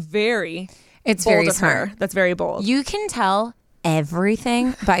think, very It's bold very of smart. her. That's very bold. You can tell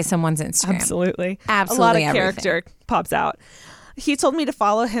everything by someone's Instagram. Absolutely. Absolutely A lot of everything. character pops out. He told me to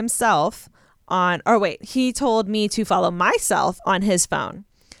follow himself he told me to follow myself on his phone.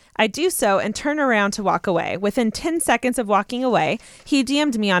 I do so and turn around to walk away. Within 10 seconds of walking away, he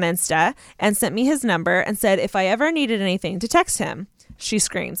DM'd me on Insta and sent me his number and said if I ever needed anything to text him. She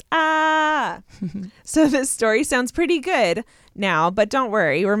screams, ah! So this story sounds pretty good now, but don't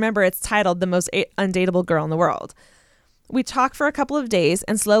worry. Remember, it's titled The Most Undateable Girl in the World. We talked for a couple of days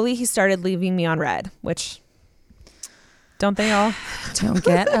and slowly he started leaving me on red, which don't they all? Don't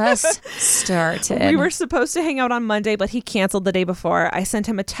get us started. We were supposed to hang out on Monday, but he canceled the day before. I sent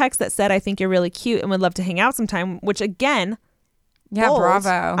him a text that said, I think you're really cute and would love to hang out sometime, which again, bold.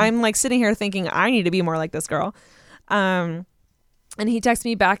 Bravo. I'm like sitting here thinking I need to be more like this girl. And he texted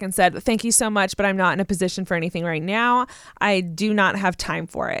me back and said, thank you so much, but I'm not in a position for anything right now. I do not have time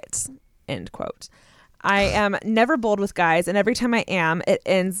for it. End quote. I am never bold with guys, and every time I am, it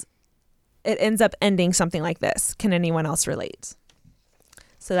ends up ending something like this. Can anyone else relate?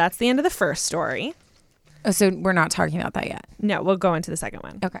 So that's the end of the first story. Oh, so we're not talking about that yet. No, we'll go into the second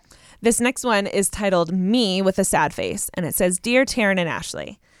one. Okay. This next one is titled Me with a Sad Face, and it says, Dear Taryn and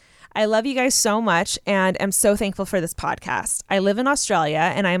Ashley, I love you guys so much and am so thankful for this podcast. I live in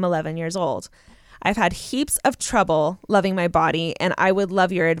Australia and I am 11 years old. I've had heaps of trouble loving my body and I would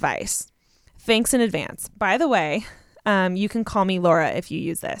love your advice. Thanks in advance. By the way, you can call me Laura if you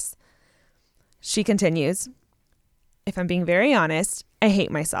use this. She continues, if I'm being very honest, I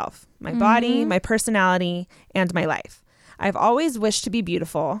hate myself, my body, my personality, and my life. I've always wished to be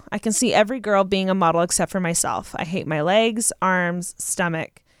beautiful. I can see every girl being a model except for myself. I hate my legs, arms,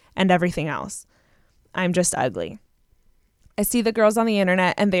 stomach, and everything else. I'm just ugly. I see the girls on the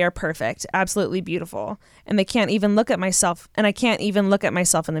internet and they are perfect, absolutely beautiful. And I can't even look at myself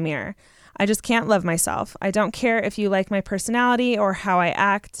in the mirror. I just can't love myself. I don't care if you like my personality or how I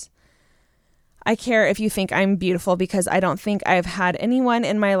act. I care if you think I'm beautiful because I don't think I've had anyone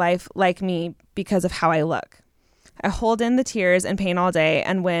in my life like me because of how I look. I hold in the tears and pain all day,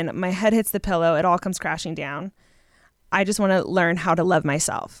 and when my head hits the pillow, it all comes crashing down. I just want to learn how to love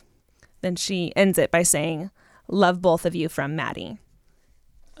myself. Then she ends it by saying, love both of you from Maddie.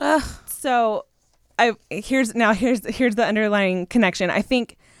 So here's the underlying connection. I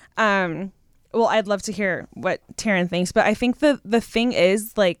think, I'd love to hear what Taryn thinks, but I think the thing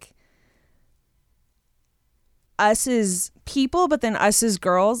is like us as people, but then us as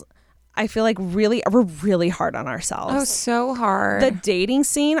girls, I feel like we're really hard on ourselves. Oh, so hard. The dating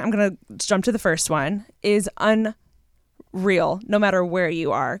scene, I'm going to jump to the first one, is unreal no matter where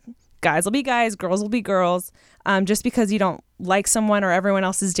you are. Guys will be guys, girls will be girls. Just because you don't like someone or everyone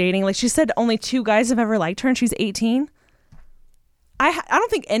else is dating. Like she said, only 2 guys have ever liked her and she's 18. I don't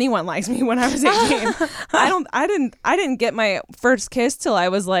think anyone likes me when I was 18. I didn't get my first kiss till I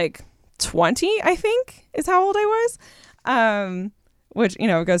was like 20, I think is how old I was. Which,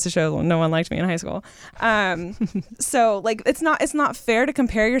 goes to show no one liked me in high school. So like, it's not fair to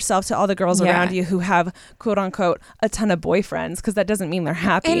compare yourself to all the girls around you who have quote unquote a ton of boyfriends, because that doesn't mean they're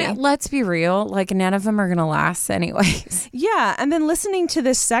happy. And let's be real, like none of them are going to last anyways. Yeah. And then listening to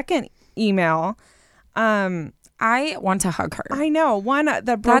this second email, I want to hug her. I know, one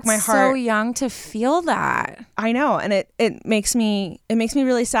that broke my heart. So young to feel that. I know, and it makes me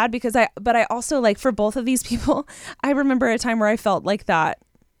really sad because I also, like, for both of these people, I remember a time where I felt like that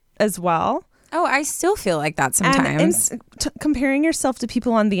as well. Oh, I still feel like that sometimes. And comparing yourself to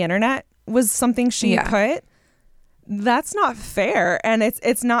people on the internet was something she put. That's not fair, and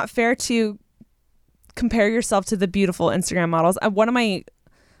it's not fair to compare yourself to the beautiful Instagram models. One of my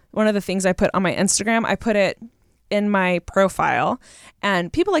one of the things I put on my Instagram, I put it in my profile,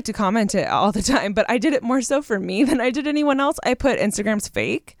 and people like to comment it all the time, but I did it more so for me than I did anyone else. I put Instagram's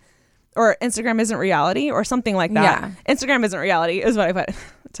fake, or Instagram isn't reality, or something like that. Yeah. Instagram isn't reality is what I put.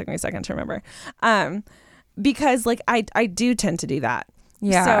 It took me a second to remember. Because like I do tend to do that.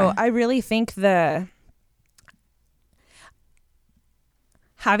 Yeah. So I really think I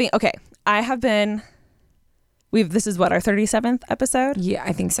have been, this is what, our 37th episode? Yeah,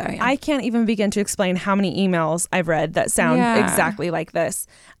 I think so. Yeah. I can't even begin to explain how many emails I've read that sound exactly like this.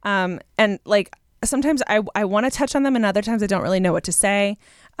 And like sometimes I want to touch on them, and other times I don't really know what to say.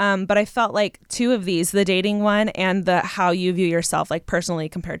 But I felt like two of these, the dating one and the how you view yourself, like personally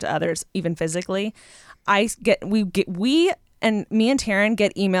compared to others, even physically, we and me and Taryn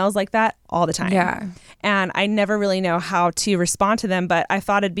get emails like that all the time. Yeah. And I never really know how to respond to them, but I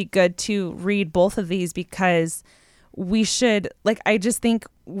thought it'd be good to read both of these because we should, like, I just think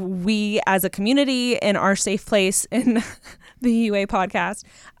we as a community in our safe place in the UA podcast,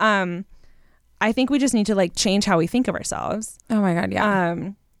 I think we just need to like change how we think of ourselves. Oh my God.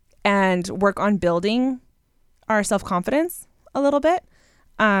 Yeah. And work on building our self-confidence a little bit.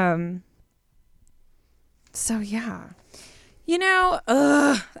 So yeah. You know,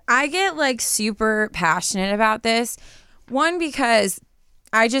 I get like super passionate about this. One, because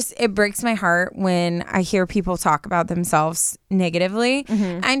it breaks my heart when I hear people talk about themselves negatively.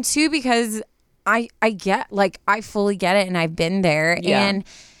 Mm-hmm. And two, because I fully get it and I've been there. Yeah. And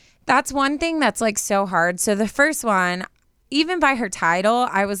that's one thing that's like so hard. So the first one, even by her title,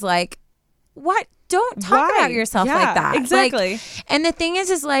 I was like, what? Don't talk about yourself like that. Exactly. Like, and the thing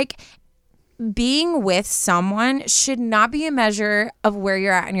is like, being with someone should not be a measure of where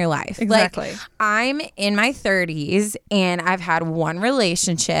you're at in your life. Exactly. Like, I'm in my 30s and I've had one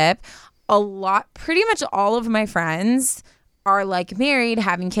relationship. Pretty much all of my friends are like married,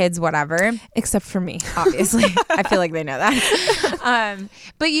 having kids, whatever. Except for me. Obviously. I feel like they know that.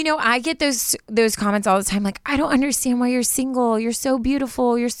 But you know, I get those comments all the time. Like, I don't understand why you're single. You're so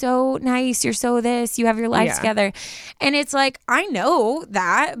beautiful. You're so nice. You're so this. You have your life together. And it's like, I know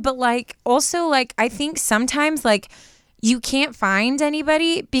that. But like, also like, I think sometimes like, you can't find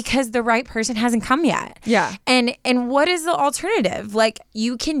anybody because the right person hasn't come yet. Yeah. And what is the alternative? Like,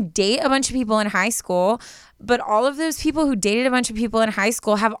 you can date a bunch of people in high school, but all of those people who dated a bunch of people in high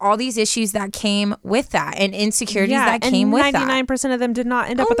school have all these issues that came with that and insecurities that came with that. 99% of them did not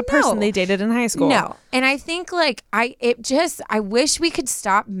end up with the person they dated in high school. No. And I think like I wish we could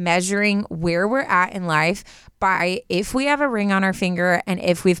stop measuring where we're at in life by if we have a ring on our finger and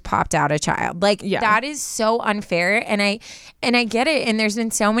if we've popped out a child. Like that is so unfair. And I get it. And there's been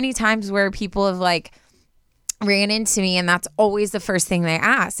so many times where people have like ran into me and that's always the first thing they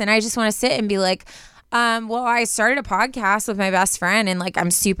ask. And I just want to sit and be like, well, I started a podcast with my best friend and like I'm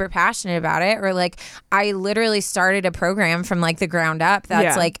super passionate about it. Or like I literally started a program from like the ground up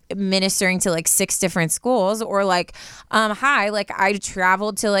that's like ministering to like 6 different schools. Or like, hi, like I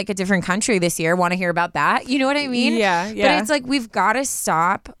traveled to like a different country this year. Want to hear about that? You know what I mean? Yeah. But it's like we've got to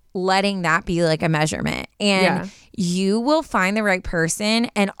stop letting that be like a measurement. And you will find the right person.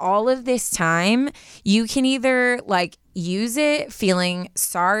 And all of this time, you can either like use it feeling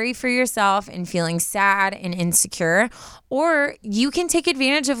sorry for yourself and feeling sad and insecure, or you can take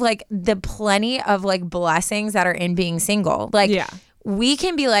advantage of like the plenty of like blessings that are in being single. Like we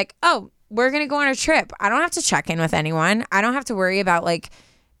can be like, oh, we're going to go on a trip. I don't have to check in with anyone. I don't have to worry about like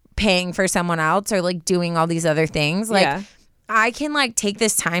paying for someone else or like doing all these other things. Like I can like take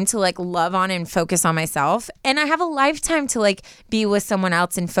this time to like love on and focus on myself, and I have a lifetime to like be with someone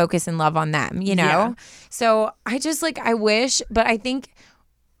else and focus and love on them, you know? Yeah. So I just like, I wish, but I think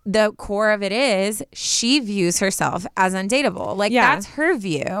the core of it is she views herself as undateable. Like that's her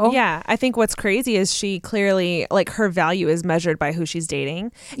view. Yeah. I think what's crazy is she clearly like her value is measured by who she's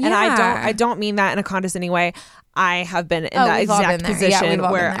dating. And I don't mean that in a condescending way. I have been in that exact position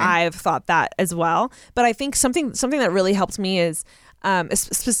where I've thought that as well. But I think something that really helped me is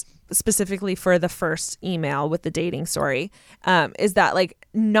specifically for the first email with the dating story, is that like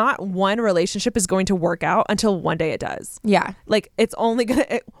not one relationship is going to work out until one day it does. Yeah. Like it's only going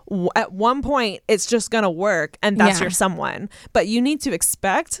to, at one point it's just going to work and that's your someone. But you need to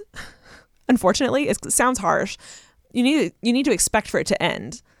expect, unfortunately, it sounds harsh. You need to expect for it to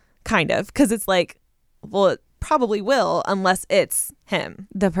end, kind of, because it's like, well, it probably will unless it's him,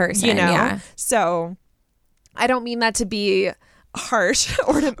 the person, you know? So I don't mean that to be harsh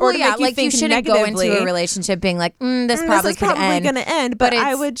or to make you like think you shouldn't negatively. go into a relationship being like, this probably could end. Gonna end, but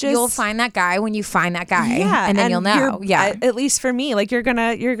I would just, you'll find that guy when you find that guy, and then you'll know. Yeah, at least for me, like you're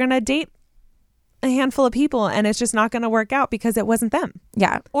gonna date a handful of people and it's just not going to work out because it wasn't them.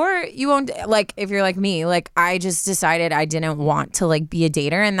 Yeah. Or you won't, like, if you're like me, like, I just decided I didn't want to, like, be a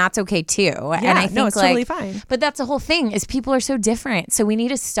dater, and that's okay too. Yeah, and I think, it's totally fine. But that's the whole thing, is people are so different. So we need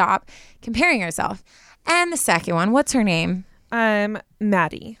to stop comparing ourselves. And the second one, what's her name?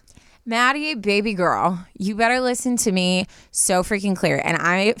 Maddie. Maddie, baby girl, you better listen to me so freaking clear. And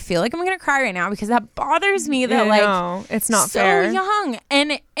I feel like I'm going to cry right now because that bothers me that, like, it's not so fair. young.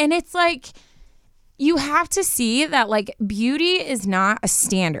 And it's like, you have to see that, like, beauty is not a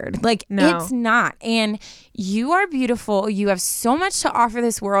standard. Like, it's not. And you are beautiful. You have so much to offer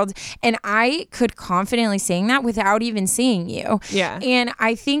this world. And I could confidently saying that without even seeing you. Yeah. And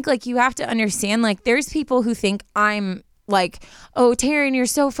I think, like, you have to understand, like, there's people who think I'm like, oh, Taryn, you're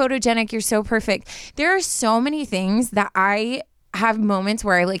so photogenic. You're so perfect. There are so many things that I have moments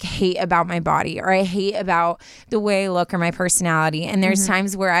where I, like, hate about my body, or I hate about the way I look or my personality. And there's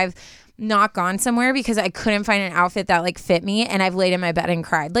times where I've not gone somewhere because I couldn't find an outfit that, like, fit me, and I've laid in my bed and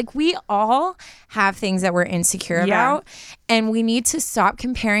cried. Like, we all have things that we're insecure about, and we need to stop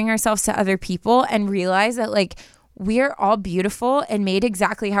comparing ourselves to other people and realize that, like, we're all beautiful and made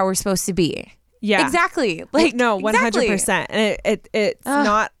exactly how we're supposed to be. Yeah, exactly. Like, no, 100%. Exactly. And it's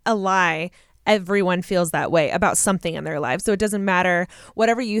not a lie. Everyone feels that way about something in their life. So it doesn't matter.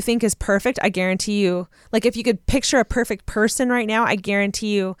 Whatever you think is perfect, I guarantee you, like, if you could picture a perfect person right now, I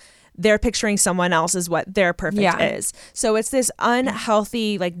guarantee you they're picturing someone else as what their perfect is. So it's this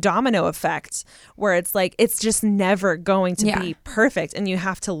unhealthy, like, domino effect where it's like, it's just never going to be perfect. And you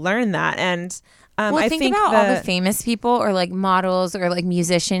have to learn that. And I think about all the famous people, or, like, models, or, like,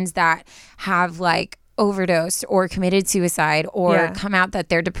 musicians that have, like, overdosed or committed suicide or come out that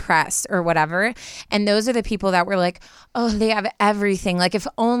they're depressed or whatever. And those are the people that were like, oh, they have everything. Like, if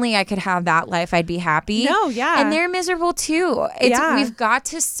only I could have that life, I'd be happy. No, yeah. And they're miserable too. We've got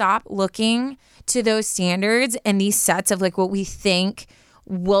to stop looking to those standards and these sets of, like, what we think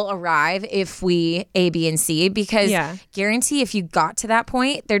will arrive if we A, B, and C, because guarantee if you got to that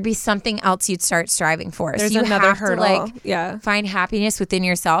point, there'd be something else you'd start striving for. There's so you another have hurdle. To, like, find happiness within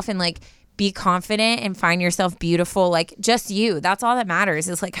yourself and, like, be confident and find yourself beautiful. Like, just you. That's all that matters,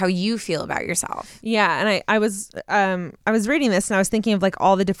 is, like, how you feel about yourself. Yeah. And I was reading this and I was thinking of, like,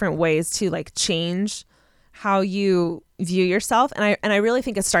 all the different ways to, like, change how you view yourself. And I really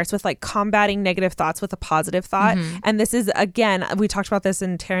think it starts with, like, combating negative thoughts with a positive thought. And this is, again, we talked about this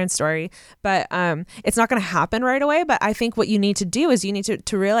in Taryn's story, but it's not going to happen right away. But I think what you need to do is you need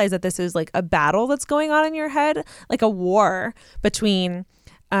to realize that this is, like, a battle that's going on in your head, like a war between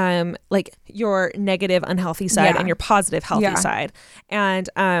like, your negative unhealthy side and your positive healthy side. And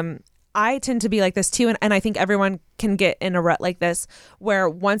I tend to be like this too, and I think everyone can get in a rut like this, where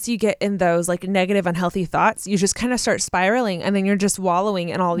once you get in those, like, negative unhealthy thoughts, you just kind of start spiraling, and then you're just wallowing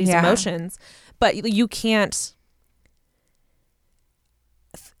in all these emotions. But you can't.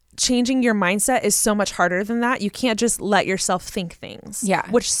 Changing your mindset is so much harder than that. You can't just let yourself think things.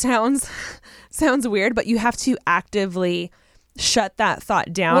 Which sounds weird, but you have to actively shut that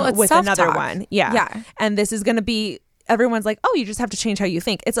thought down with another one. And this is going to be, everyone's like, oh, you just have to change how you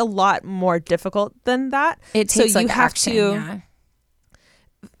think. It's a lot more difficult than that. It takes, so you like, have action, to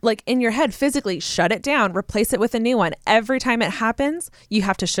like, in your head, physically shut it down, replace it with a new one. Every time it happens, you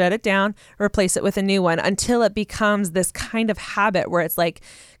have to shut it down, replace it with a new one, until it becomes this kind of habit where it's like,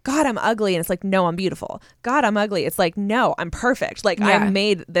 God, I'm ugly. And it's like, no, I'm beautiful. God, I'm ugly. It's like, no, I'm perfect. Like, I'm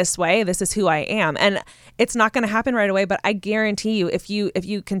made this way. This is who I am. And it's not going to happen right away. But I guarantee you, if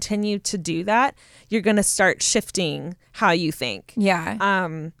you continue to do that, you're going to start shifting how you think.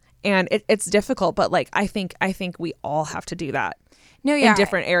 And it's difficult. But, like, I think we all have to do that. In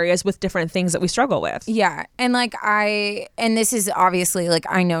different areas with different things that we struggle with. And, like, and this is obviously, like,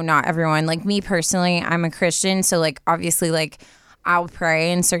 I know not everyone, like, me personally, I'm a Christian. So, like, obviously, like, I'll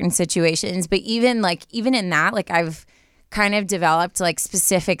pray in certain situations, but even in that, like, I've kind of developed, like,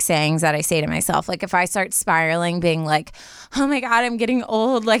 specific sayings that I say to myself. Like, if I start spiraling, being like, oh my God, I'm getting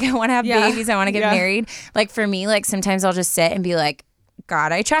old. Like, I want to have babies. I want to get married. Like, for me, like, sometimes I'll just sit and be like,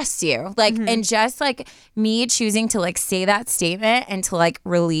 God, I trust you. Like, and just, like, me choosing to, like, say that statement and to, like,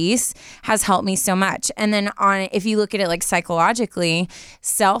 release has helped me so much. And then if you look at it, like, psychologically,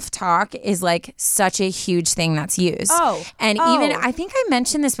 self-talk is, like, such a huge thing that's used. Even, I think I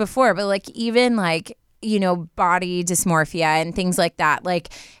mentioned this before, but, like, even, like, you know, body dysmorphia and things like that, like,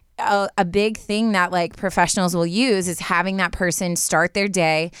 a big thing that, like, professionals will use is having that person start their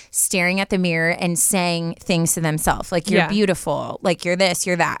day staring at the mirror and saying things to themselves, like, you're beautiful, like, you're this,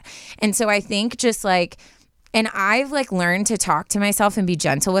 you're that. And so I think just, like, and I've, like, learned to talk to myself and be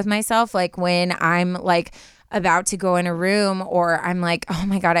gentle with myself. Like, when I'm, like, about to go in a room, or I'm like, oh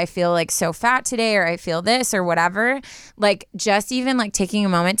my God, I feel like so fat today, or I feel this or whatever, like just even like taking a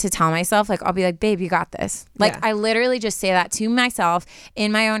moment to tell myself, like, I'll be like, babe, you got this. Like I literally just say that to myself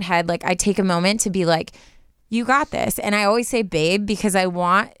in my own head. Like I take a moment to be like, you got this. And I always say babe because I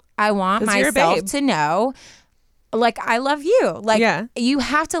want myself to know, like, I love you. Like you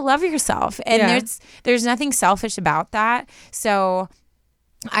have to love yourself. And there's nothing selfish about that. So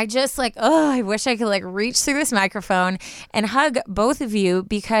I just like, I wish I could like reach through this microphone and hug both of you,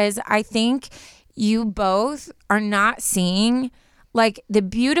 because I think you both are not seeing like the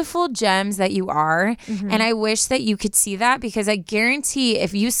beautiful gems that you are. And I wish that you could see that, because I guarantee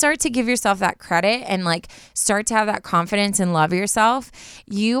if you start to give yourself that credit and like start to have that confidence and love yourself,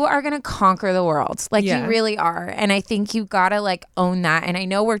 you are going to conquer the world. Like you really are. And I think you got to like own that. And I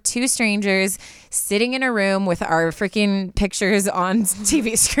know we're two strangers sitting in a room with our freaking pictures on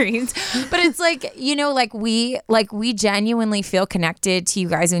TV screens, but it's like, you know, like we genuinely feel connected to you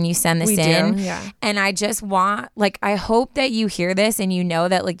guys when you send this in. And I just want, like, I hope that you hear this and you know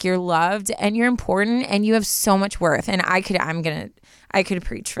that like you're loved and you're important and you have so much worth. And I could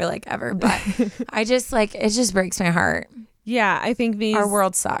preach for like ever, but I just like, it just breaks my heart. Yeah. I think our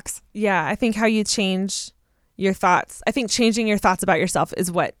world sucks. Yeah. I think how you change your thoughts. I think changing your thoughts about yourself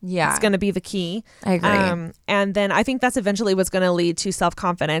is what is going to be the key. I agree. And then I think that's eventually what's going to lead to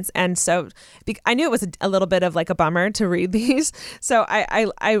self-confidence. And so I knew it was a little bit of like a bummer to read these. So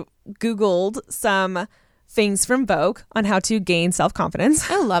I Googled some things from Vogue on how to gain self-confidence.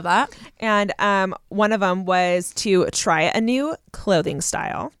 I love that. And one of them was to try a new clothing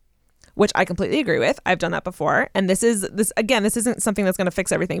style, which I completely agree with. I've done that before. And this isn't something that's going to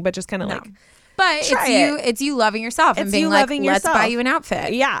fix everything, but just kind of like, but it's you loving yourself and being like, let's buy you an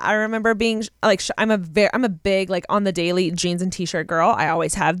outfit. Yeah. I remember being like, I'm a big, like on the daily jeans and t-shirt girl. I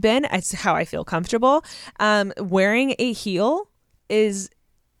always have been. It's how I feel comfortable. Wearing a heel is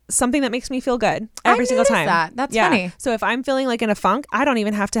something that makes me feel good every single time. That's funny. So if I'm feeling like in a funk, I don't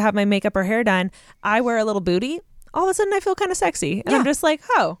even have to have my makeup or hair done. I wear a little booty. All of a sudden I feel kind of sexy. And I'm just like,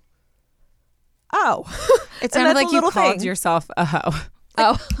 oh. It sounded like you called yourself a hoe.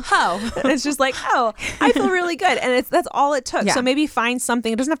 And it's just like, I feel really good. And that's all it took. So maybe find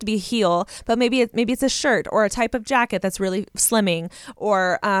something. It doesn't have to be a heel, but maybe it's a shirt or a type of jacket that's really slimming,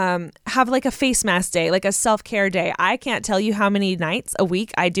 or have like a face mask day, like a self-care day. I can't tell you how many nights a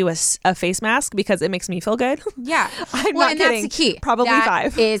week I do a face mask because it makes me feel good. Yeah. I'm not kidding. That's the key. Probably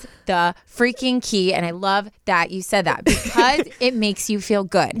that 5 is the freaking key. And I love that you said that, because it makes you feel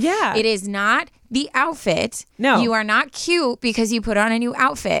good. Yeah. It is not the outfit. No. You are not cute because you put on a new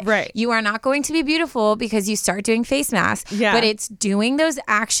outfit. Right. You are not going to be beautiful because you start doing face masks. Yeah. But it's doing those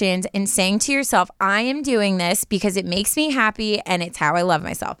actions and saying to yourself, I am doing this because it makes me happy and it's how I love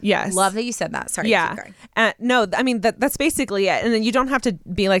myself. Yes. Love that you said that. Sorry. Yeah. No, I mean, that's basically it. And then you don't have to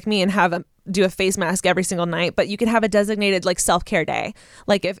be like me and do a face mask every single night, but you can have a designated like self-care day.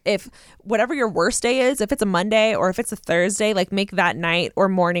 Like if whatever your worst day is, if it's a Monday or if it's a Thursday, like make that night or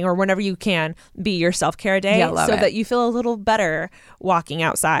morning or whenever you can be your self-care day, so that you feel a little better walking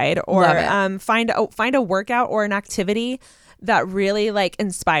outside, or find a workout or an activity that really like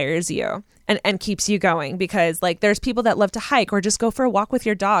inspires you and keeps you going, because like there's people that love to hike or just go for a walk with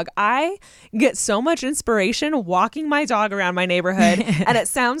your dog. I get so much inspiration walking my dog around my neighborhood and it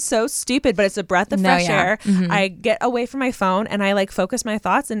sounds so stupid, but it's a breath of fresh air. I get away from my phone and I like focus my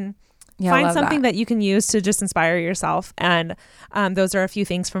thoughts and find something that you can use to just inspire yourself. And those are a few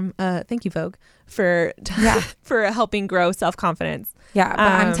things from thank you, Vogue, for for helping grow self-confidence. Yeah, but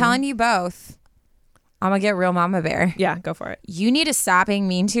I'm telling you both, I'm going to get real mama bear. Yeah, go for it. You need to stop being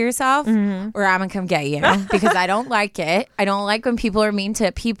mean to yourself or I'm going to come get you, because I don't like it. I don't like when people are mean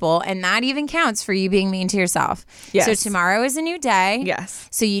to people, and that even counts for you being mean to yourself. Yes. So tomorrow is a new day. Yes.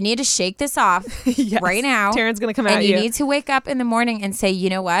 So you need to shake this off right now. Taryn's going to come at you. you. And you need to wake up in the morning and say,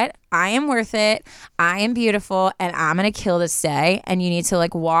 you know what? I am worth it. I am beautiful, and I'm going to kill this day. And you need to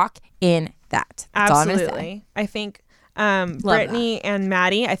like walk in that. That's Absolutely. all I'm gonna say. I think Brittany and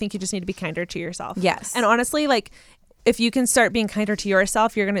Maddie, I think you just need to be kinder to yourself. Yes. And honestly, like if you can start being kinder to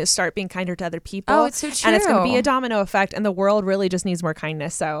yourself, you're going to start being kinder to other people. Oh, it's so true. And it's going to be a domino effect, and the world really just needs more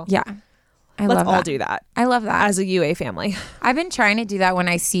kindness. So yeah, let's all do that. I love that. As a UA family. I've been trying to do that when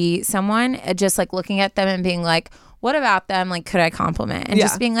I see someone, just like looking at them and being like, what about them? Like, could I compliment? And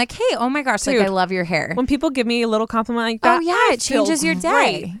just being like, hey, oh my gosh, Dude, like I love your hair. When people give me a little compliment like that, oh yeah, it changes your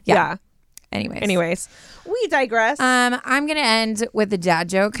day. Yeah. Anyways, we digress. I'm gonna end with the dad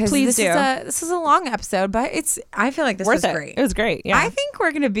joke, because this is a long episode, but I feel like this was great. It was great. Yeah, I think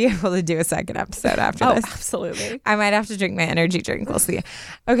we're gonna be able to do a second episode after this. Absolutely. I might have to drink my energy drink. We'll see.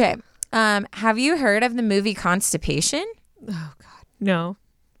 Okay. Have you heard of the movie Constipation? Oh God, no.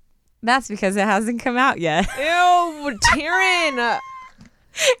 That's because it hasn't come out yet. Ew, Taryn.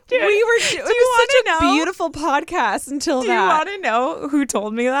 Dude, we were doing such a beautiful podcast until Do that. you want to know who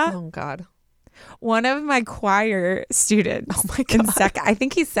told me that? Oh God. One of my choir students. Oh my God. I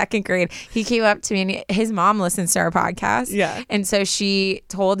think he's second grade. He came up to me and his mom listens to our podcast. Yeah. And so she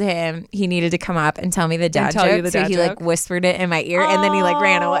told him he needed to come up and tell me the dad tell you joke. the So dad he joke? like whispered it in my ear and then he like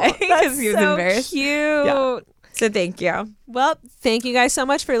ran away because he was so embarrassed. Cute. Yeah. So thank you. Well, thank you guys so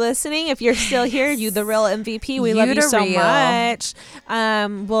much for listening. If you're still here, you the real MVP. We love you so real. much.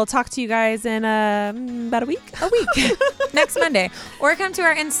 We'll talk to you guys in about a week. Next Monday. Or come to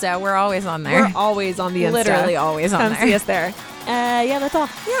our Insta. We're always on there. We're always on the Insta. Literally always on Come there. see us there. Yeah, that's all.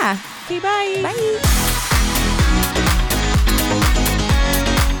 Yeah. Okay, bye. Bye.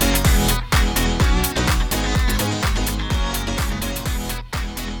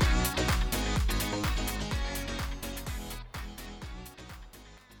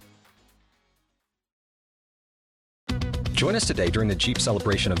 Join us today during the Jeep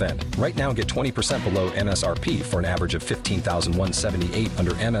Celebration event. Right now, get 20% below MSRP for an average of $15,178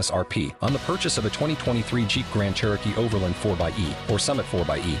 under MSRP on the purchase of a 2023 Jeep Grand Cherokee Overland 4xE or Summit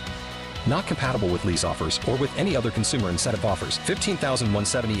 4xE. Not compatible with lease offers or with any other consumer incentive offers.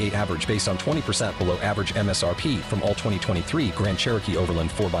 $15,178 average based on 20% below average MSRP from all 2023 Grand Cherokee Overland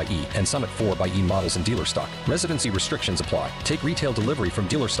 4xE and Summit 4xE models in dealer stock. Residency restrictions apply. Take retail delivery from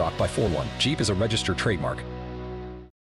dealer stock by 4/1. Jeep is a registered trademark.